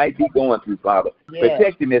 whatever he might be going through, Father.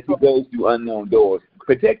 Protect him as he goes through unknown doors.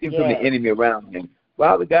 Protect him from the enemy around him.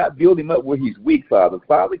 Father God, build him up where he's weak, Father.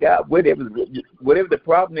 Father God, whatever the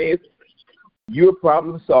problem is, you're a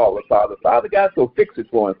problem solver, Father. Father God, so fix it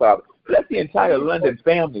for him, Father. Bless the entire London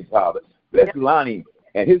family, Father. Bless Lonnie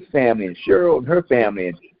and his family, and Cheryl and her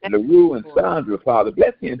family, and LaRue and Sandra, Father.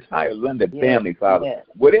 Bless the entire London family, Father.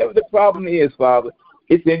 Whatever the problem is, Father,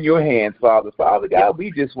 it's in your hands, Father. Father God,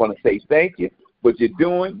 we just want to say thank you for what you're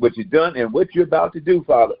doing, what you've done, and what you're about to do,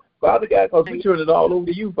 Father. Father God, because we turn it all over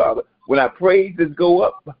to you, Father. When our praises go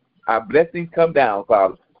up, our blessings come down,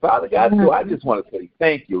 Father. Father God, so I just want to say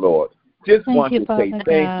thank you, Lord. Just want to say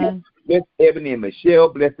thank you. Bless Ebony and Michelle.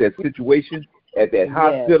 Bless that situation at that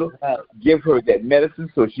hospital. Give her that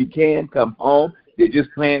medicine so she can come home. They're just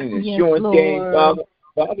playing an insurance game, Father.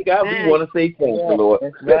 Father God, we want to say thank you, Lord.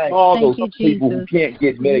 Bless all those people who can't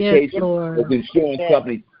get medication. Those insurance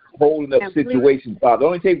companies holding up situations, Father.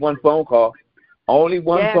 Only take one phone call. Only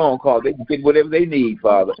one phone call. They can get whatever they need,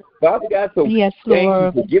 Father. Father God, so thank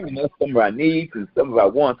you for giving us some of our needs and some of our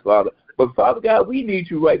wants, Father. But, Father God, we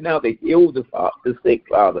need you right now to heal the sick,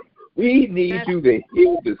 Father. We need you to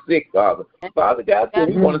heal the sick, Father. Father God, so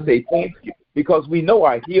we want to say thank you because we know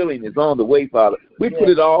our healing is on the way, Father. We put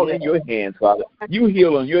it all in your hands, Father. You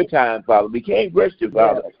heal on your time, Father. We can't rush you,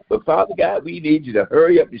 Father. But, Father God, we need you to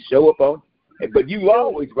hurry up and show up on. But you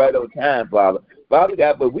always right on time, Father. Father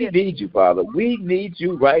God, but we need you, Father. We need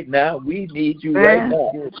you right now. We need you right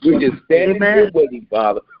now. We're just standing here waiting,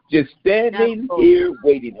 Father. Just standing here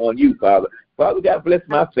waiting on you, Father. Father God, bless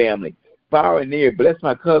my family, far and near. Bless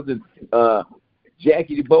my cousin,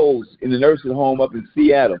 Jackie DeBose, in the nursing home up in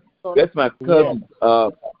Seattle. Bless my cousin,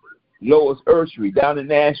 Lois Ursery, down in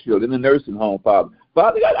Nashville, in the nursing home, Father.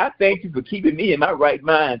 Father God, I thank you for keeping me in my right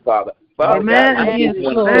mind, Father. Father God, I just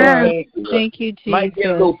want to say thank you, Jesus. Might get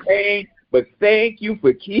a little pain, but thank you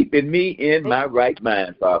for keeping me in my right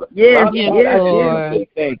mind, Father. Father God, I just want to say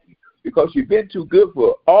thank you. Because you've been too good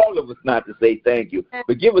for all of us not to say thank you.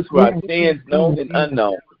 Forgive us for our sins, known and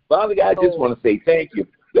unknown. Father God, I just want to say thank you.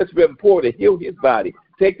 Bless Reverend Porter, heal his body.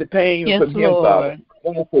 Take the pain from him, Father. I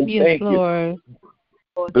want to say thank you.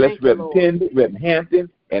 Bless Reverend Pender, Reverend Hampton,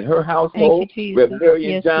 and her household. Reverend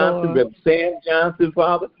Marion Johnson, Reverend Sam Johnson,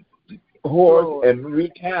 Father. Horace and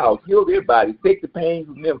Marie Cowles, heal their bodies. Take the pain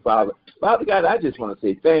from them, Father. Father God, I just want to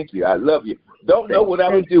say thank you. I love you. Don't know what I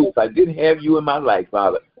would do if I didn't have you in my life,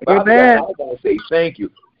 Father. Father God, I want to say thank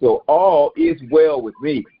you. So all is well with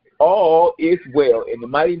me. All is well. In the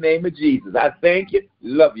mighty name of Jesus, I thank you,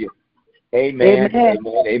 love you. Amen,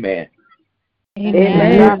 amen, amen.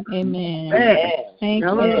 Amen. Thank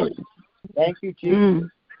you. Thank you,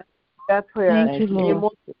 Jesus. That prayer. Thank you,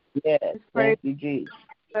 Lord. Yes, thank you, Jesus.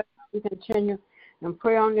 We continue and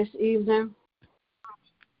pray on this evening.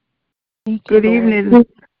 Good evening.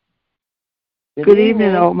 Good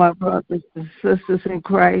evening, all my brothers and sisters in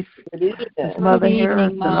Christ. It's Mother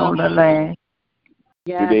Harrison on the land.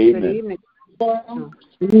 Yes, good evening.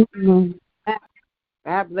 Good evening.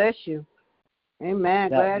 God bless you. Amen.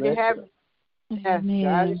 Glad to have you. Yes,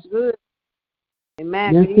 God is good.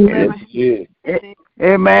 Amen. Yes, good evening.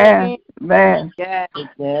 Amen. Amen. Yes.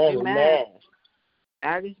 Amen.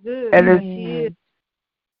 God is good. And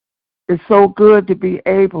it's so good to be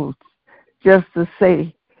able just to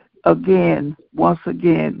say once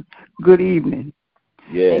again, good evening.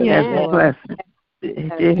 Yes. That's a blessing.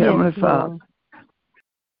 Dear Heavenly Father.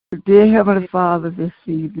 Dear Heavenly Father, this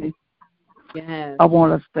evening, I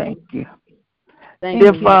want to thank you.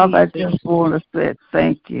 Dear Father, I just want to say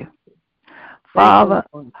thank you. Father,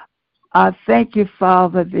 I thank you,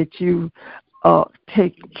 Father, that you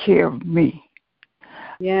take care of me.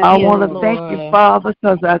 I want to thank you, Father,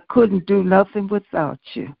 because I couldn't do nothing without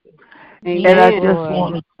you. Amen. And I just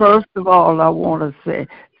want to, first of all, I want to say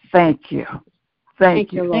thank you.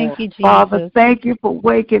 Thank you. Thank you, Jesus. Father, thank you for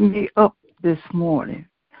waking me up this morning,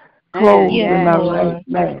 clothed in my right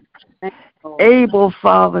mind. Able,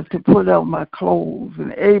 Father, to put on my clothes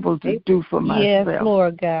and able to do for myself. Yes,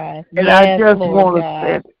 Lord God. And I just want to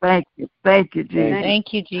say thank you. Thank you, Jesus.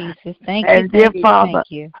 Thank you, Jesus. Thank you. And dear Father, thank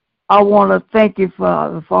you. I want to thank you,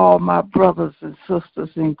 Father, for all my brothers and sisters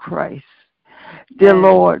in Christ. Dear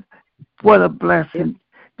Lord, what a blessing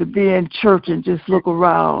to be in church and just look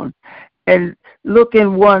around and look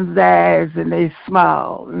in one's eyes and they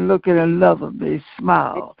smile, and look at another, they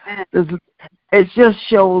smile. It just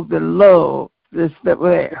shows the love this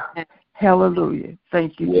there. Hallelujah.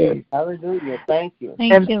 Thank you, Jesus. Hallelujah. Thank you.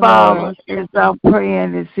 And Father, as I'm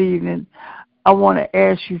praying this evening, I want to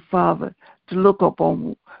ask you, Father, to look up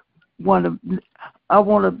on I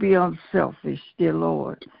want to be unselfish, dear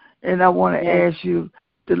Lord. And I want to ask you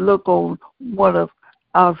to look on one of,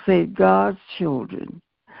 I'll say, God's children.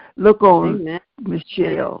 Look on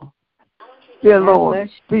Michelle. Dear Lord,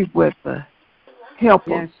 speak with her. Help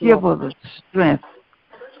her. Give her the strength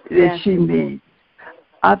that she needs.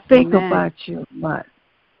 I think about you a lot.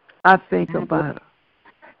 I think about her.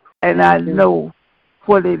 And I know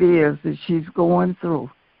what it is that she's going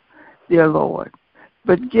through, dear Lord.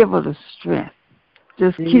 But give her the strength.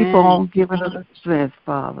 Just keep on giving her the strength,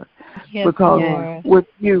 Father. Because with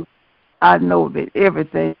you, I know that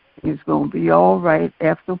everything is going to be all right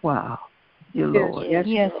after a while, dear Lord.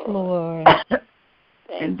 Yes, Lord.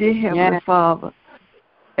 And dear Heavenly Father,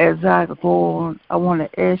 as I go on, I want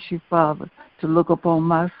to ask you, Father, to look upon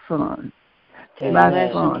my son. My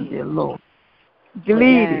son, dear Lord.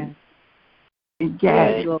 Lead him and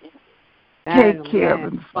guide him. Take care of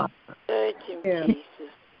him, Father. Take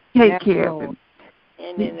care of him.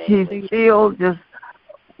 He's still just,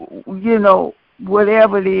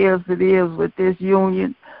 whatever it is with this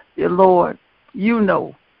union, dear Lord, you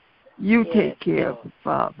know. You take care of him,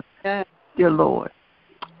 Father, dear Lord.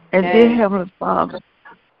 And dear Heavenly Father,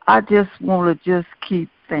 I just want to just keep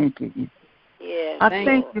thanking you. I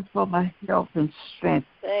thank you for my health and strength.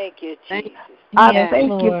 Thank you, Jesus. I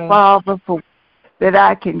thank you, Father, for that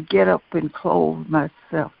I can get up and clothe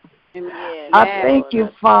myself. I thank you,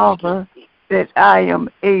 Father, that I am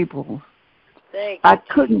able. I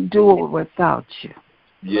couldn't do it without you.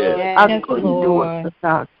 I couldn't do it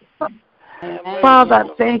without you. Father, I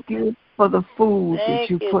thank you for the food that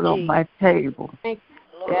you put on my table.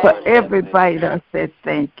 For every bite, I said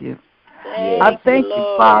thank you. I thank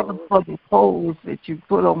you, Father, for the clothes that you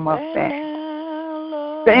put on my back.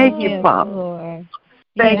 Thank you, Father.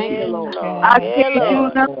 Thank you, Lord. I can't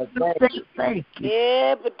do nothing to say thank you.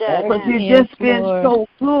 But you've just been so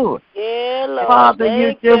good. Father,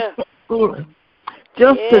 you're just so good.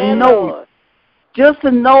 Just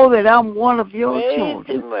to know that I'm one of your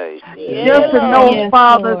children. Just to know,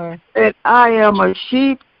 Father, that I am a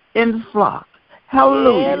sheep in the flock.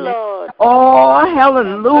 Hallelujah. Oh,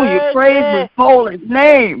 hallelujah. Praise his holy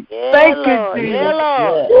name. Thank you,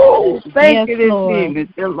 Jesus. Thank you this evening,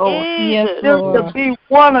 dear Lord. Just to be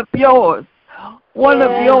one of yours. One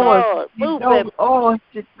of yours.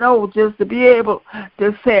 Just to be able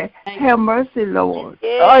to say, have mercy, Lord.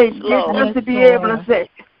 Just to be able to say,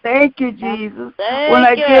 thank you, Jesus. When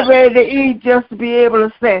I get ready to eat, just to be able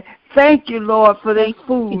to say, thank you, Lord, for this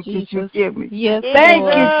food that you give me. Thank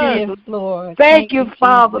you, Jesus. Lord. Thank you,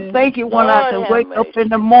 Father. Thank you when I can wake up in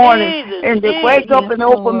the morning and to wake up and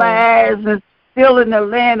open my eyes and still in the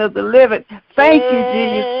land of the living. Thank you,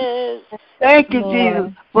 Jesus. Thank you,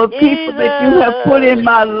 Jesus, for people that you have put in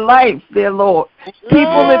my life, dear Lord.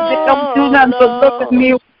 People that don't do nothing but look at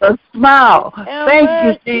me with a smile. Thank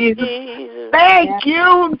you, Jesus. Thank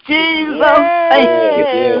you, Jesus. Thank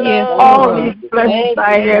you. All these blessings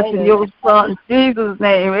I have in your Son, Jesus'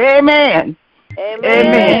 name. Amen.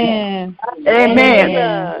 Amen.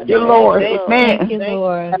 Amen. Dear Lord. Amen. Thank you,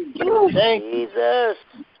 Lord. Thank you, Jesus.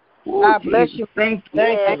 God bless you. Thank you.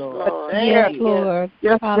 Thank you, Lord.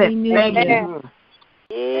 Yes, Lord. Hallelujah. Thank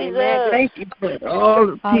you. Thank you for all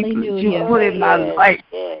the people that you put in my life.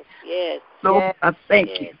 Lord, I thank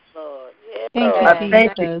you. Thank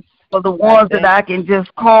you, Jesus. For the ones that I can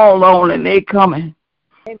just call on and they coming.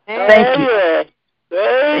 Thank you.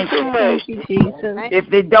 Thank you, Jesus. If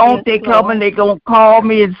they don't, they coming, they going to call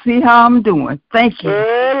me and see how I'm doing. Thank you.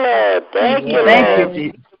 Thank you. Thank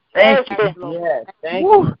you, Jesus. Thank you. Yes, thank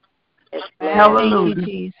you. Hallelujah. Thank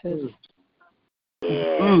you,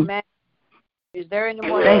 Jesus. Is there any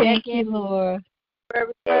more? Thank you, Lord.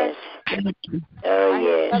 Yes. Oh,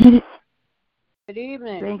 yes. Good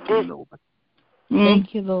evening. Thank you, Lord.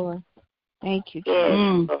 Thank you, Lord. Thank you,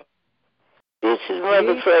 Jesus. This is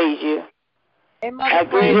Mother Frazier. Hey, Mother I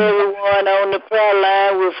greet everyone on the prayer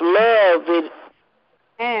line with love.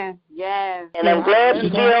 Yes. And I'm glad to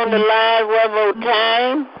be on the line one more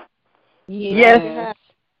time. Yes.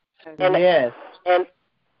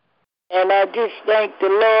 And I just thank the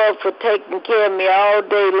Lord for taking care of me all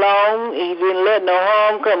day long. He didn't let no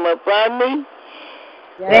harm come upon me.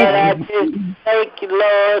 And I just thank you,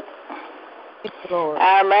 Lord.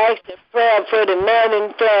 I'm asking prayer for the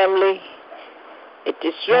Manning family.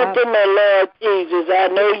 To strengthen the Lord Jesus. I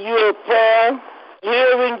know you're a prayer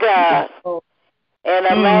hearing God. And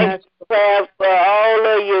I'm asking prayer for all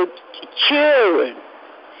of your children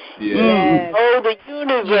Oh, the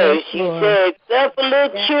universe. He said, suffer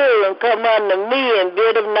little children come unto me and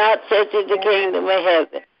bid them not such as the kingdom of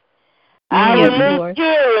heaven. Our little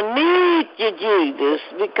children need you, Jesus,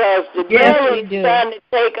 because the devil is trying to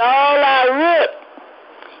take all our root.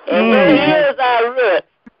 And where is our root?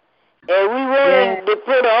 And we want to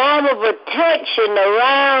put an arm of protection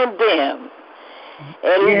around them.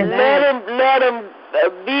 And let them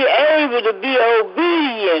be able to be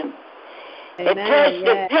obedient. And touch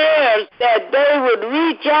the parents that they would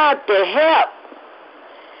reach out to help.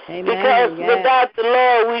 Because without the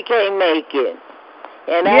Lord, we can't make it.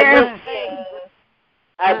 And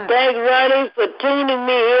I thank Ronnie for tuning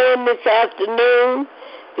me in this afternoon,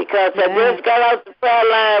 because I just got off the prayer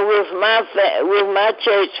line with my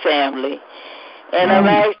church family. And I'm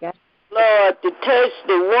asking Lord to touch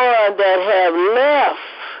the one that have left.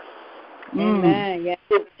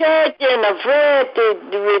 The church and afraid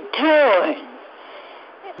to return.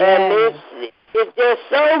 And it's just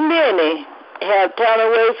so many have turned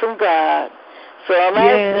away from God. So I'm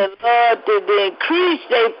asking the Lord to increase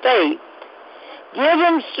their faith. Give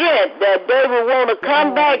them strength that they will want to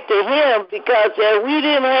come back to Him, because if we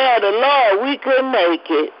didn't have the Lord, we couldn't make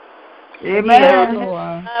it. Amen. So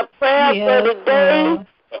my prayer for today,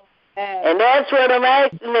 and that's what I'm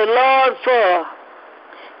asking the Lord for.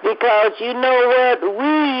 Because you know what?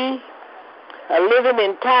 We are living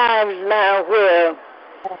in times now where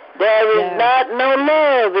there is not no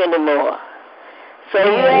love anymore. So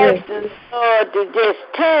we ask the Lord to just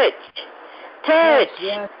touch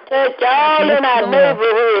all in our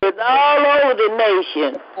neighborhoods, all over the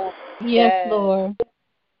nation. Yes, Lord.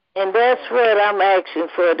 And that's what I'm asking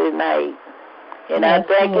for tonight. And I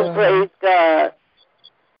thank and praise God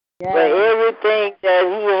for everything that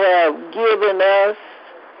He has given us,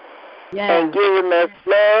 and given us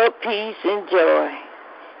love, peace, and joy.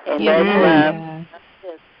 And that's my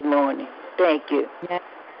testimony. Thank you.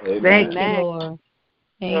 Thank you, Lord.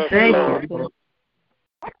 Thank you.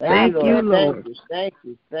 Thank you, Lord. Thank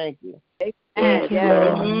you. Thank you,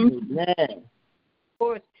 Lord. Amen.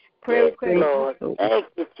 Praise the Lord. Thank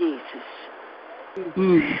you, Jesus.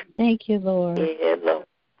 Thank you, Lord. Yeah, Lord.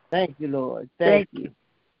 Thank you, Lord. Thank you.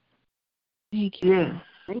 Thank you.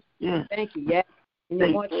 Thank you.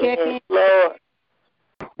 Any more check-in? Lord.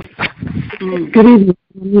 Good evening.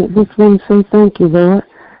 I just want to say thank you, Lord.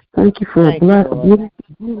 Thank you for a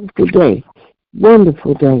beautiful day,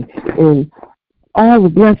 wonderful day, and all the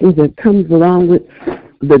blessings that comes along with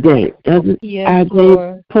the day. As our day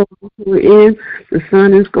is, the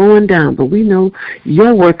sun is going down, but we know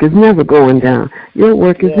your work is never going down. Your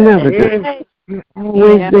work is never done. You're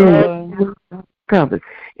always there, covered,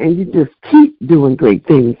 and you just keep doing great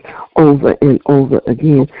things over and over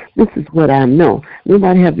again. This is what I know.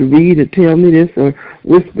 Nobody have to read or tell me this or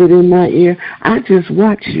whisper it in my ear. I just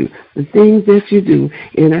watch you, the things that you do,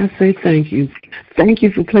 and I say thank you. Thank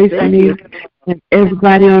you for placing me and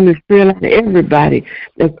everybody on this prayer line, everybody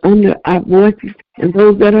that's under our voices and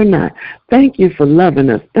those that are not. Thank you for loving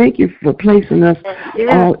us. Thank you for placing us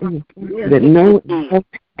all in that know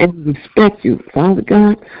and respect you. Father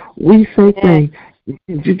God, we say thank you.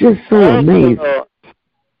 You're just so amazing.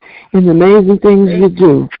 And the amazing things you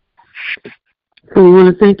do. So we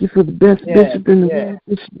want to thank you for the best bishop in the world,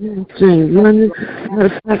 Bishop James London.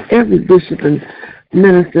 Every bishop and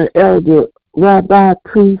minister, elder, rabbi,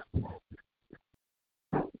 priest,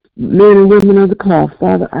 men and women of the cloth.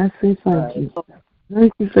 Father, I say thank you.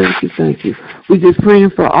 Thank you, thank you, thank you. We're just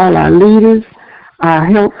praying for all our leaders, our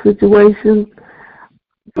health situation.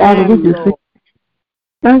 Father, we just say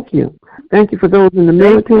thank you. Thank you for those in the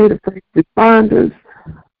military, the first responders,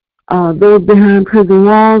 those behind prison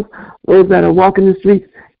walls, those that are walking the streets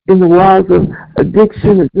in the walls of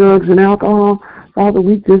addiction, of drugs and alcohol. Father,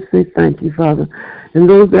 we just say thank you, Father. And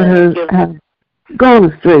those that have gone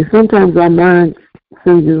astray. Sometimes our mind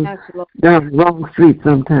sends you down the wrong street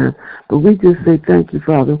sometimes. But we just say thank you,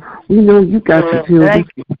 Father. We know you got your children.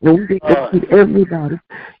 And we just keep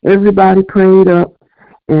everybody prayed up.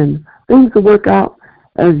 And things will work out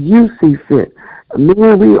as you see fit. Me,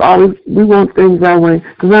 we want things our way,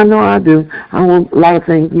 because I know I do. I want a lot of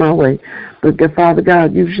things my way. But Father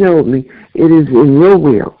God, you showed me it is in your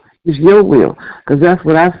will. It's your will, because that's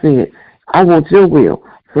what I said. I want your will.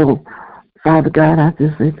 So, Father God, I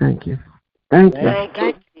just say thank you. Thank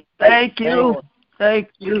you. Thank you. Thank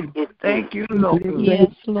you. Thank you, Lord.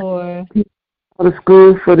 Yes, Lord. For the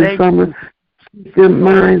school for the summer, keep their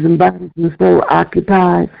minds and bodies and soul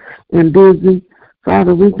occupied and busy.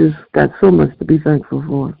 Father, we just got so much to be thankful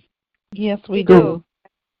for. Yes, we do.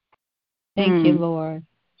 Thank you, Lord.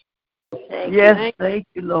 Yes, thank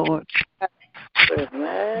you, Lord.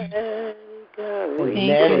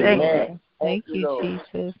 Amen. Thank you,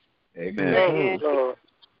 Jesus. Amen. Thank you, Lord.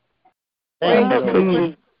 Thank you,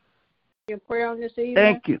 Lord. Your prayer on this evening.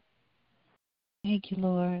 Thank you. Thank you,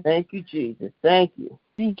 Lord. Thank you, Jesus. Thank you.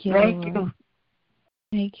 Thank you, Thank Lord. you.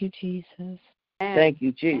 Thank you, Jesus. Thank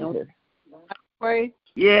you, Jesus. Pray.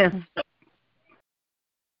 Yes.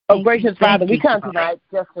 Oh, gracious Father, we come tonight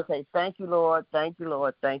just to say thank you, Lord. Thank you,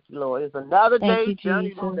 Lord. Thank you, Lord. It's another day's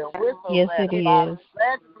journey, Lord, and we're so yes, glad. it is.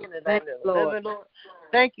 Glad to be in the land of the Lord. living, Lord.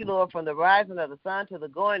 Thank you, Lord, from the rising of the sun to the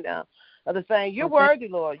going down of the same. You're worthy,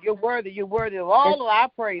 Lord. You're worthy. You're worthy of all of our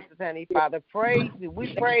praises, Honey Father. Praise you.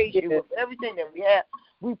 We praise you with everything that we have.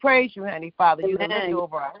 We praise you, Honey Father. You're the lifter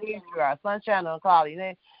over our heads. You're our sunshine on cloudy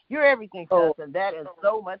day. You're everything to us, and that is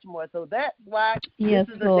so much more. So that's why this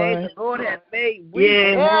is the day the Lord has made.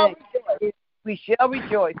 We shall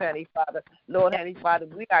rejoice, Honey Father. Lord, Honey Father,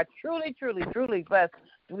 we are truly, truly, truly blessed.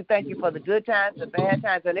 We thank you for the good times, the bad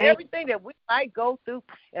times, and everything that we might go through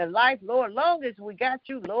in life, Lord. Long as we got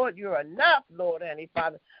you, Lord, you're enough, Lord, Honey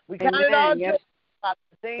Father. We count it all joy, Father,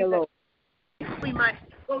 the things that we might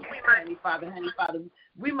go through, Honey Father,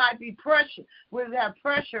 We might be pressure. We'll have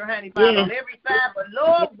pressure, Honey Father, on every side. But,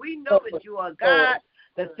 Lord, we know that you are God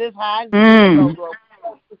that sits high and low,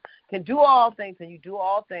 can do all things, and you do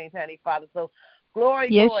all things, Honey Father. So, glory,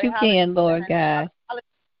 yes, glory. you can, Lord God.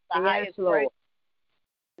 Yes, Lord.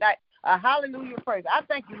 A hallelujah praise. I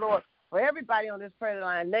thank you, Lord, for everybody on this prayer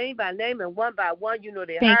line, name by name and one by one. You know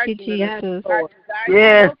their hearts. Thank you, Jesus.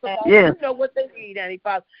 Yes, You know what they need, Honey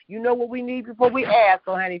Father. You know what we need before we ask,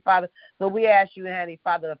 so Honey Father. So we ask you, Honey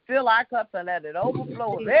Father, to fill our cups and let it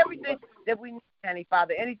overflow of everything that we need, Honey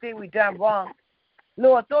Father. Anything we done wrong,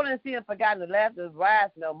 Lord, throw it in sea and forgotten the last is rise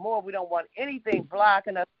no more. We don't want anything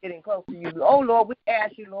blocking us getting close to you. Oh, Lord, we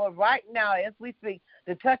ask you, Lord, right now as we speak,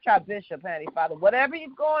 to touch our bishop, Honey Father. Whatever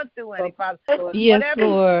he's going through, Honey Father. Yes,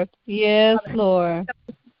 Lord. Yes, Lord.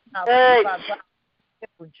 Hey. Give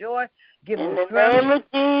him joy. Give him strength. In the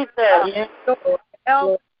name of Jesus.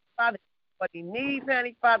 Help, Father, what he needs,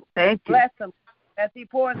 Honey Father. Thank you. Bless him as he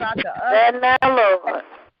pours out to us. And now, Lord.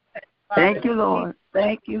 Thank you, Lord.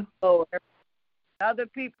 Thank you. Lord. Other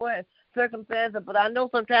people and circumstances, but I know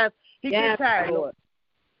sometimes he gets tired, Lord.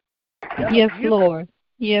 Yes, Lord.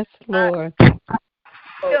 Yes, Lord.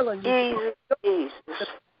 Jesus.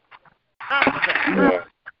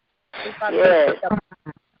 Yes.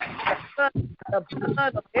 The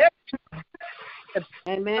blood of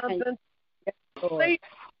Amen.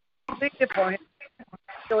 Speak it for him.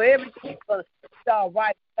 So everything's going to be all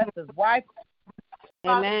right. That's his wife.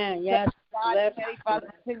 Amen. Yes. Bless her, Father.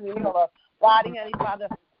 Continue to her body, Honey Father.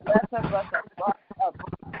 Bless her.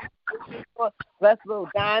 Bless little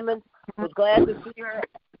Diamond. Was glad to see her.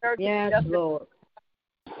 Yes, Lord.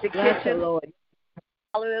 The Bless her, Lord.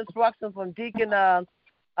 Following instructions from Deacon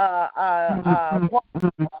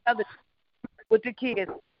with the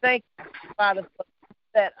kids. Thank you, Father, for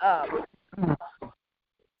that.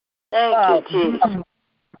 Thank you, Jesus.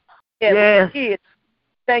 Yes. Kids.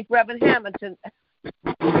 Thank Reverend Hamilton.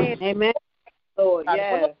 Amen. Lord,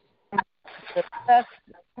 yes.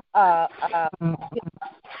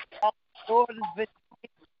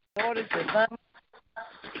 Daughters, the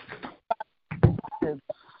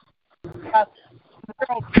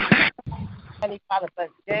Honey Father, bless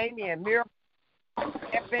Jamie and Miracle.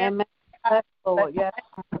 Amen. Lord, yes.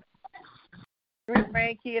 3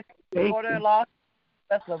 grandkids, daughter-in-law,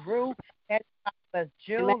 bless LaRue, and bless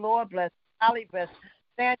June, Amen. Lord, bless Holly, bless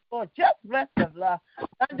Sandra, Lord, just bless the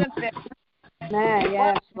London family. Amen,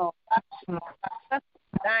 yes, Lord. Bless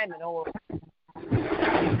Diamond, Lord.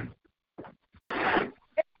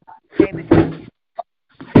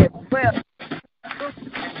 Well,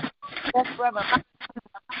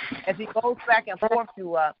 as he goes back and forth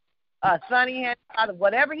to Sonny,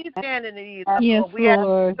 whatever he's standing in need of, yes, we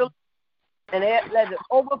Lord. And let it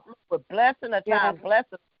overflow with blessing, a time,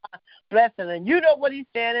 blessing. And you know what he's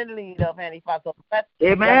standing in need of, Honey Father. So bless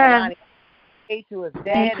Amen. To his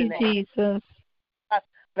dad. Thank you, Jesus.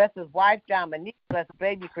 Bless his wife, Dominique. Bless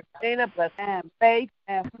baby Christina. Bless Faith.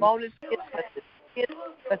 Bless bonus kids. Bless his kids.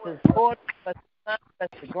 Bless his daughter. Bless his son. Bless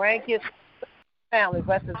the grandkids. Bless his family.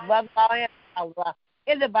 Bless his mother-in-law and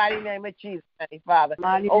in the mighty name of Jesus, Honey Father.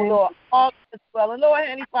 Lord, all is well. And Lord,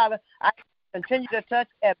 Honey Father, I continue to touch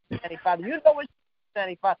everything, Honey Father. You know what she's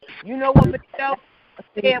Honey Father. You know what Michelle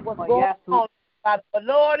said was going on, Father. But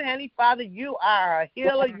Lord, Honey Father, you are a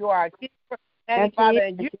healer. You are a keeper, Honey Father,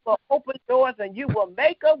 and you will open doors and you will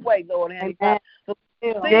make a way, Lord, Honey Father. So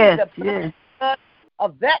please, the blood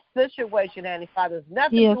of that situation, Honey Father, there's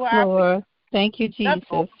nothing too hard for you. Thank you,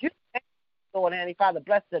 Jesus. Lord, Honey Father,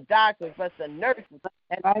 bless the doctors, bless the nurses,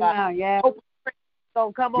 and right now, yeah.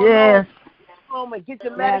 So come on, yes. home and get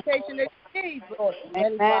your medication that you need, Lord.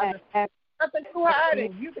 Heavenly Father, nothing too hard,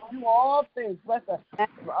 and you can do all things. Bless her.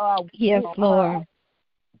 Yes, Lord.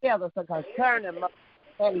 Together, so concerning my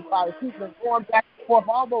Heavenly Father. She's been going back and forth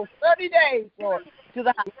almost 30 days, Lord, to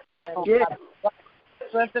the hospital. Yes.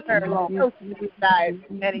 Blessing her, Lord.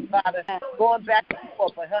 Heavenly Father, going back and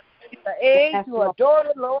forth. But her age to her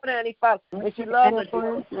daughter, Lord, Heavenly Father, and she loves her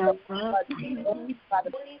daughter.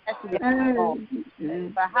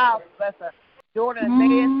 The house, bless her daughter and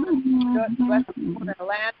man, bless her daughter and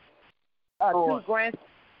land, two grandsons.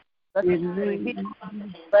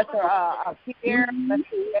 Bless her care.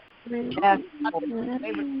 Bless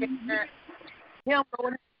him,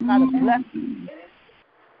 Lord. God bless him.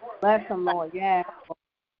 Bless him, Lord. Yeah.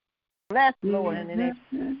 Bless Lord in the name.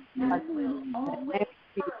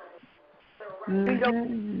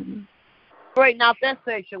 Straighten out that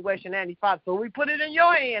situation, Heavenly Father. So we put it in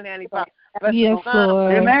your hand, Heavenly Father. Bless yes,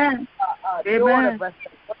 Lord. Amen. Daughter, bless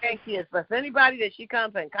her grandkids, bless anybody that she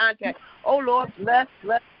comes in contact. Oh Lord, bless,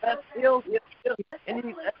 heal.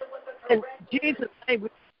 In Jesus' name, we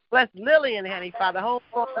bless Lillian, Heavenly Father. Home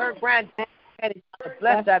for her granddad, Heavenly Father.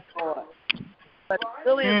 Bless that Lord. Bless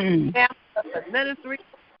Lillian, bless the ministry.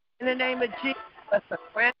 In the name of Jesus, bless her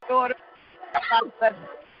granddaughter. Bless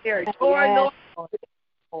Terry Lord.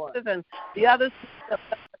 And the others, bless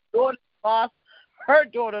her daughter, lost her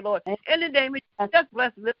daughter, Lord. In the name of Jesus, just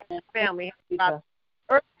bless Lillian's family, Heavenly Father.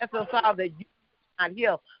 Earth has so sorry that you not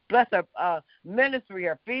heal. Bless her ministry,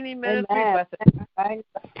 her feeding ministry. Bless her.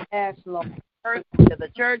 Yes, Lord. The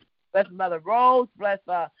church. Bless Mother Rose. Bless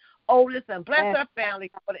Otis and bless her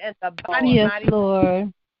family. And the body, yes,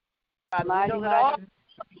 Lord.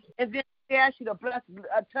 And then we ask you to bless,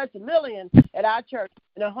 touch Lillian at our church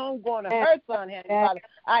and the home going to her son, Heavenly Father.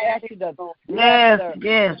 I ask you to bless her.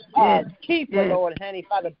 Keep her, Lord, Heavenly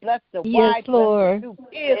Father. Bless the wife, Lord. Bless the 2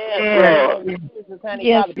 kids.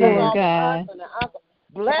 Yes, Lord, God.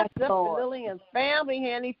 Bless them, Lillian's family,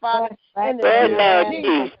 Heavenly Father. In the name of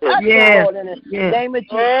Jesus. Touch her, Lord, in the name of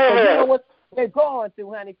Jesus. You know what they're going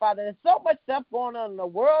through, Heavenly Father. There's so much stuff going on in the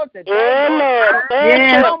world today.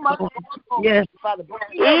 So much yes. Father.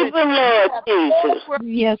 Even Lord Jesus.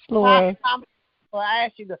 Yes, Lord. I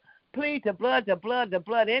ask you to plead the blood.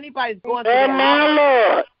 Anybody's going through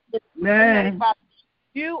that. Amen.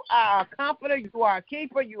 You are a comforter. You are a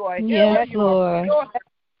keeper. You are a healer. Yes, Lord.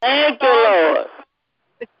 Thank you, Lord.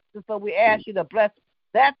 So we ask you to bless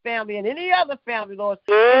that family and any other family, Lord.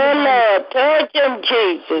 Lord, touch them,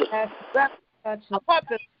 Jesus.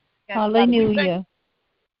 Hallelujah.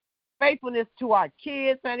 Faithfulness to our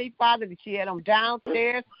kids, Heavenly Father, that she had them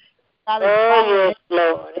downstairs. Father, yes,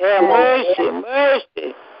 Lord. Have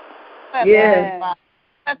mercy. Yes.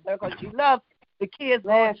 Bless her because she loves the kids,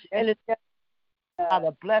 Lord. And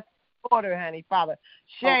Father, bless daughter, Honey, Father.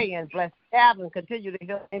 Shay and bless Gavin. Continue to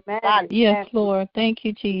heal. Amen. Yes, Lord. Thank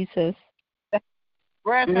you, Jesus.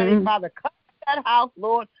 Bless, Honey, Father. Cover that house,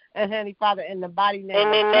 Lord, and Honey, Father, in the mighty name.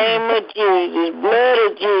 In the name of Jesus. Blood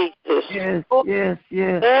of Jesus. Yes.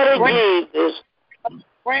 Blood of Jesus.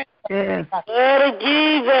 Yes. Blood of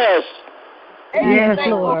Jesus. Yes,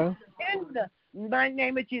 Lord. In the mighty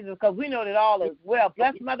name of Jesus, because we know that all is well.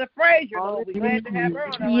 Bless Mother Frazier, Lord. We're glad to have her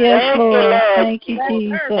on our Yes, Lord. Thank you,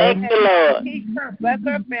 Jesus. Thank you, Lord. Bless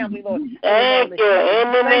her family, Lord. Thank you.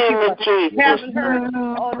 In the name of Jesus. Having her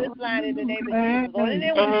on this line in the name of Jesus, Lord. And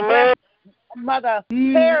then we bless Mother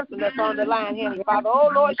Harrison that's on the line here, Father. Oh,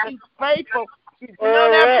 Lord, she's faithful. She's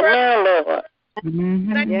on that prayer. Lord.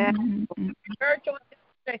 Yeah.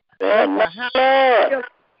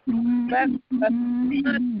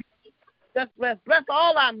 Bless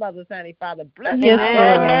all our mothers, Honey, Father. Bless yes, Lord.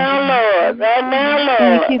 Right now, Lord.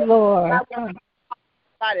 Thank you, Lord.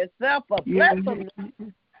 By itself, but bless them,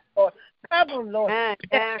 Lord. Cover them, Lord.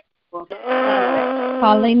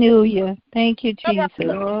 Hallelujah. Thank you, Jesus.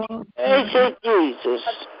 Thank you, Jesus.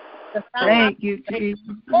 Thank you,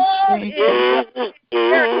 Jesus. Thank you, Jesus.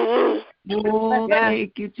 Yeah, Lord.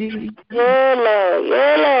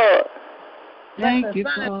 Thank you,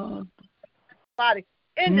 God. Body.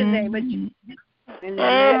 In the name of Jesus. In the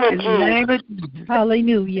name of Jesus.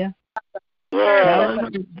 Hallelujah. Yeah.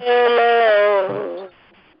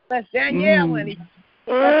 Bless Danielle when he.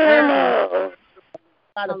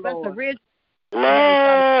 Father, bless the rich. Lord.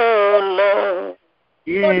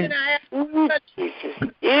 Yes.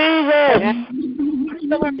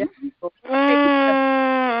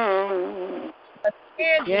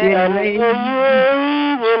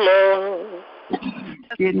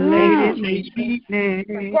 Getting late in the evening.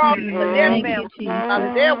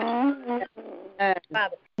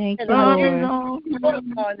 Thank you, Lord.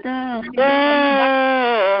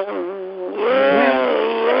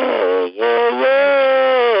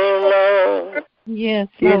 Yes,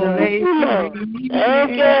 In the Lord. name of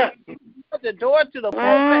Thank you. Put the door to the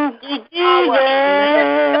Thank pulpit. you, Jesus.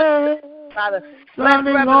 Father, bless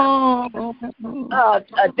Sunday Reverend long.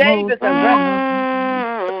 Davis and Reverend.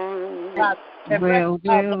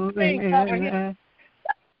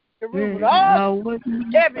 Well,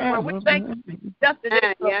 everywhere. We thank you just in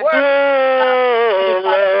this word.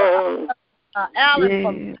 Alan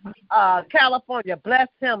from California, bless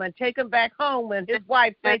him and take him back home and his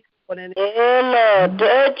wife faithful. Lord,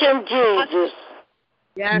 touch him, Jesus.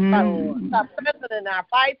 Yes, Lord. Our president, our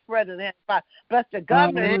vice president, bless the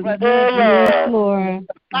governor, bless Yes, Lord.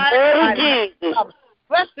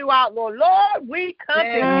 bless throughout, Lord. Lord, we come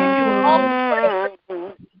to give you all the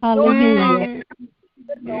praise. Hallelujah.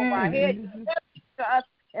 Over our head, to us,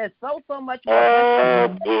 and so much more.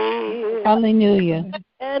 Hallelujah.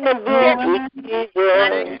 And the victory,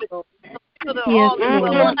 Jesus. Yes,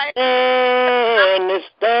 Lord. And the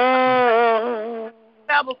stone.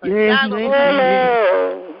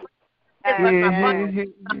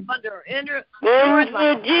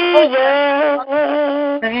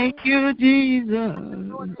 Thank you, Jesus.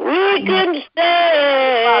 We can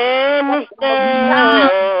stand the storm.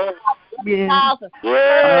 Yes.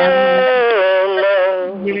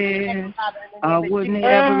 Yes. I wouldn't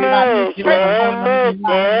ever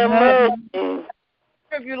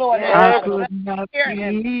you, Lord. I could not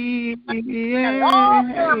be.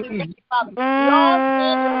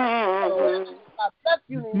 Bless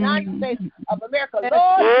you, the United States of America, Lord.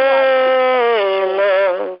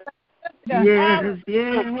 Yes.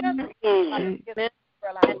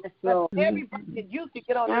 Everybody that used to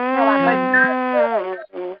get on this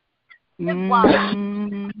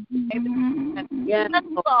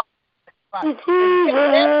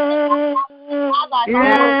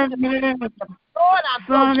Lord, I'm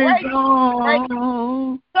so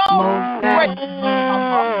grateful. So grateful.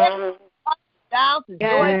 Down to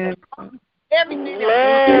joy. Everything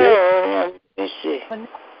that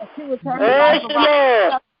she was her life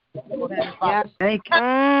around. Thank you.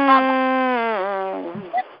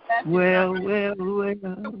 Well.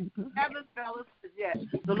 Heaven, fellas, yes.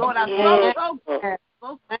 The Lord, I'm so glad.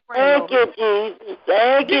 Thank you, Jesus.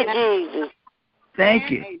 Thank you, Jesus.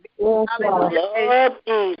 Thank you. Lord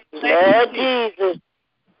Jesus. Lord Jesus.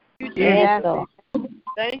 Yes, Lord.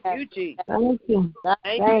 Thank you, Jesus. Thank you.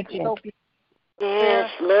 Thank you. Yes,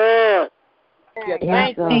 Lord.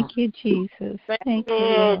 Thank you, Jesus. Thank you,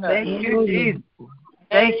 Lord. Thank you, Jesus.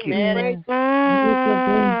 Thank you.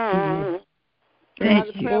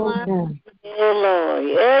 Thank you. Yeah, Lord.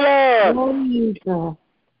 Yeah, Lord.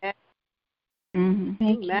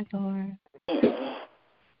 Thank you, Lord.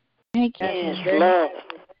 Thank you, Yes, Jesus. Lord.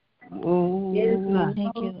 Oh,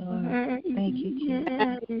 thank you, Lord. Thank you, Jesus.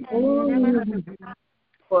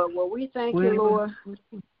 Well, we thank you, Lord.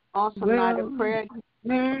 Awesome night of prayer.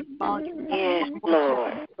 Yes, Lord.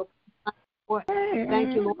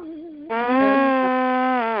 Thank you, Lord.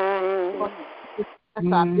 That's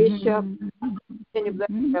our bishop.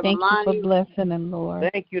 Thank you for blessing him, Lord.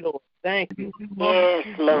 Thank you, Lord. Thank you. Yes,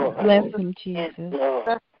 Lord. Bless him, Jesus.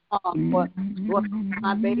 Yes, Lord. What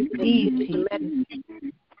my baby Easy.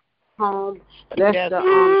 home. Bless the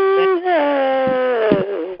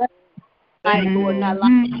Lord, not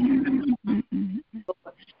like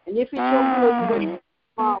and if it's your will,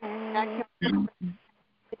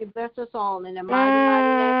 you bless us all in the mighty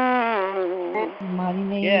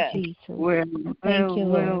name of Jesus. Thank you,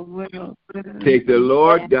 Lord. Take the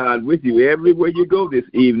Lord God with you everywhere you go this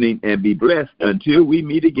evening and be blessed until we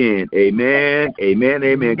meet again. Amen. Amen.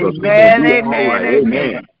 Amen.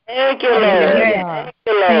 Amen. Thank you, Lord.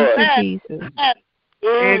 Thank you, Jesus.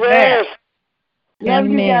 Amen. Love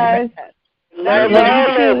you guys. Love you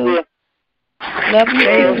too. Love you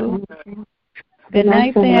too. Good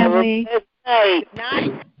night, family. Good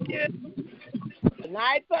night. Good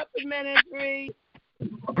night, Puppet Ministry.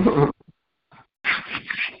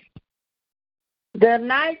 Good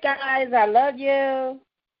night, guys. I love you.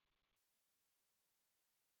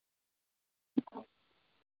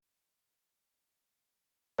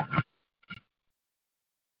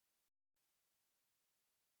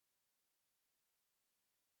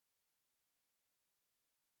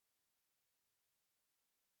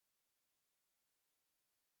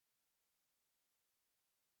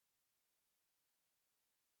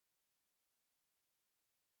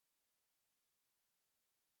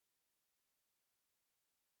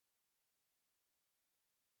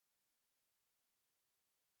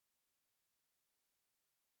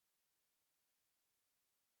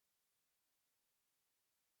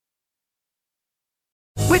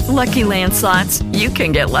 Lucky Land Slots, you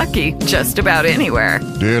can get lucky just about anywhere.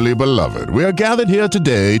 Dearly beloved, we are gathered here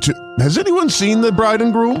today to... Has anyone seen the bride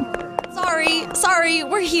and groom? Sorry,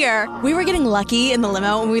 we're here. We were getting lucky in the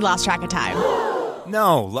limo and we lost track of time.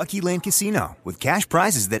 No, Lucky Land Casino, with cash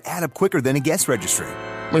prizes that add up quicker than a guest registry.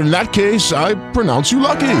 In that case, I pronounce you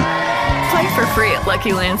lucky. Play for free at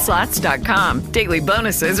LuckyLandSlots.com. Daily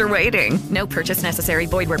bonuses are waiting. No purchase necessary.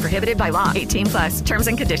 Void where prohibited by law. 18+. Terms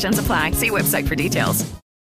and conditions apply. See website for details.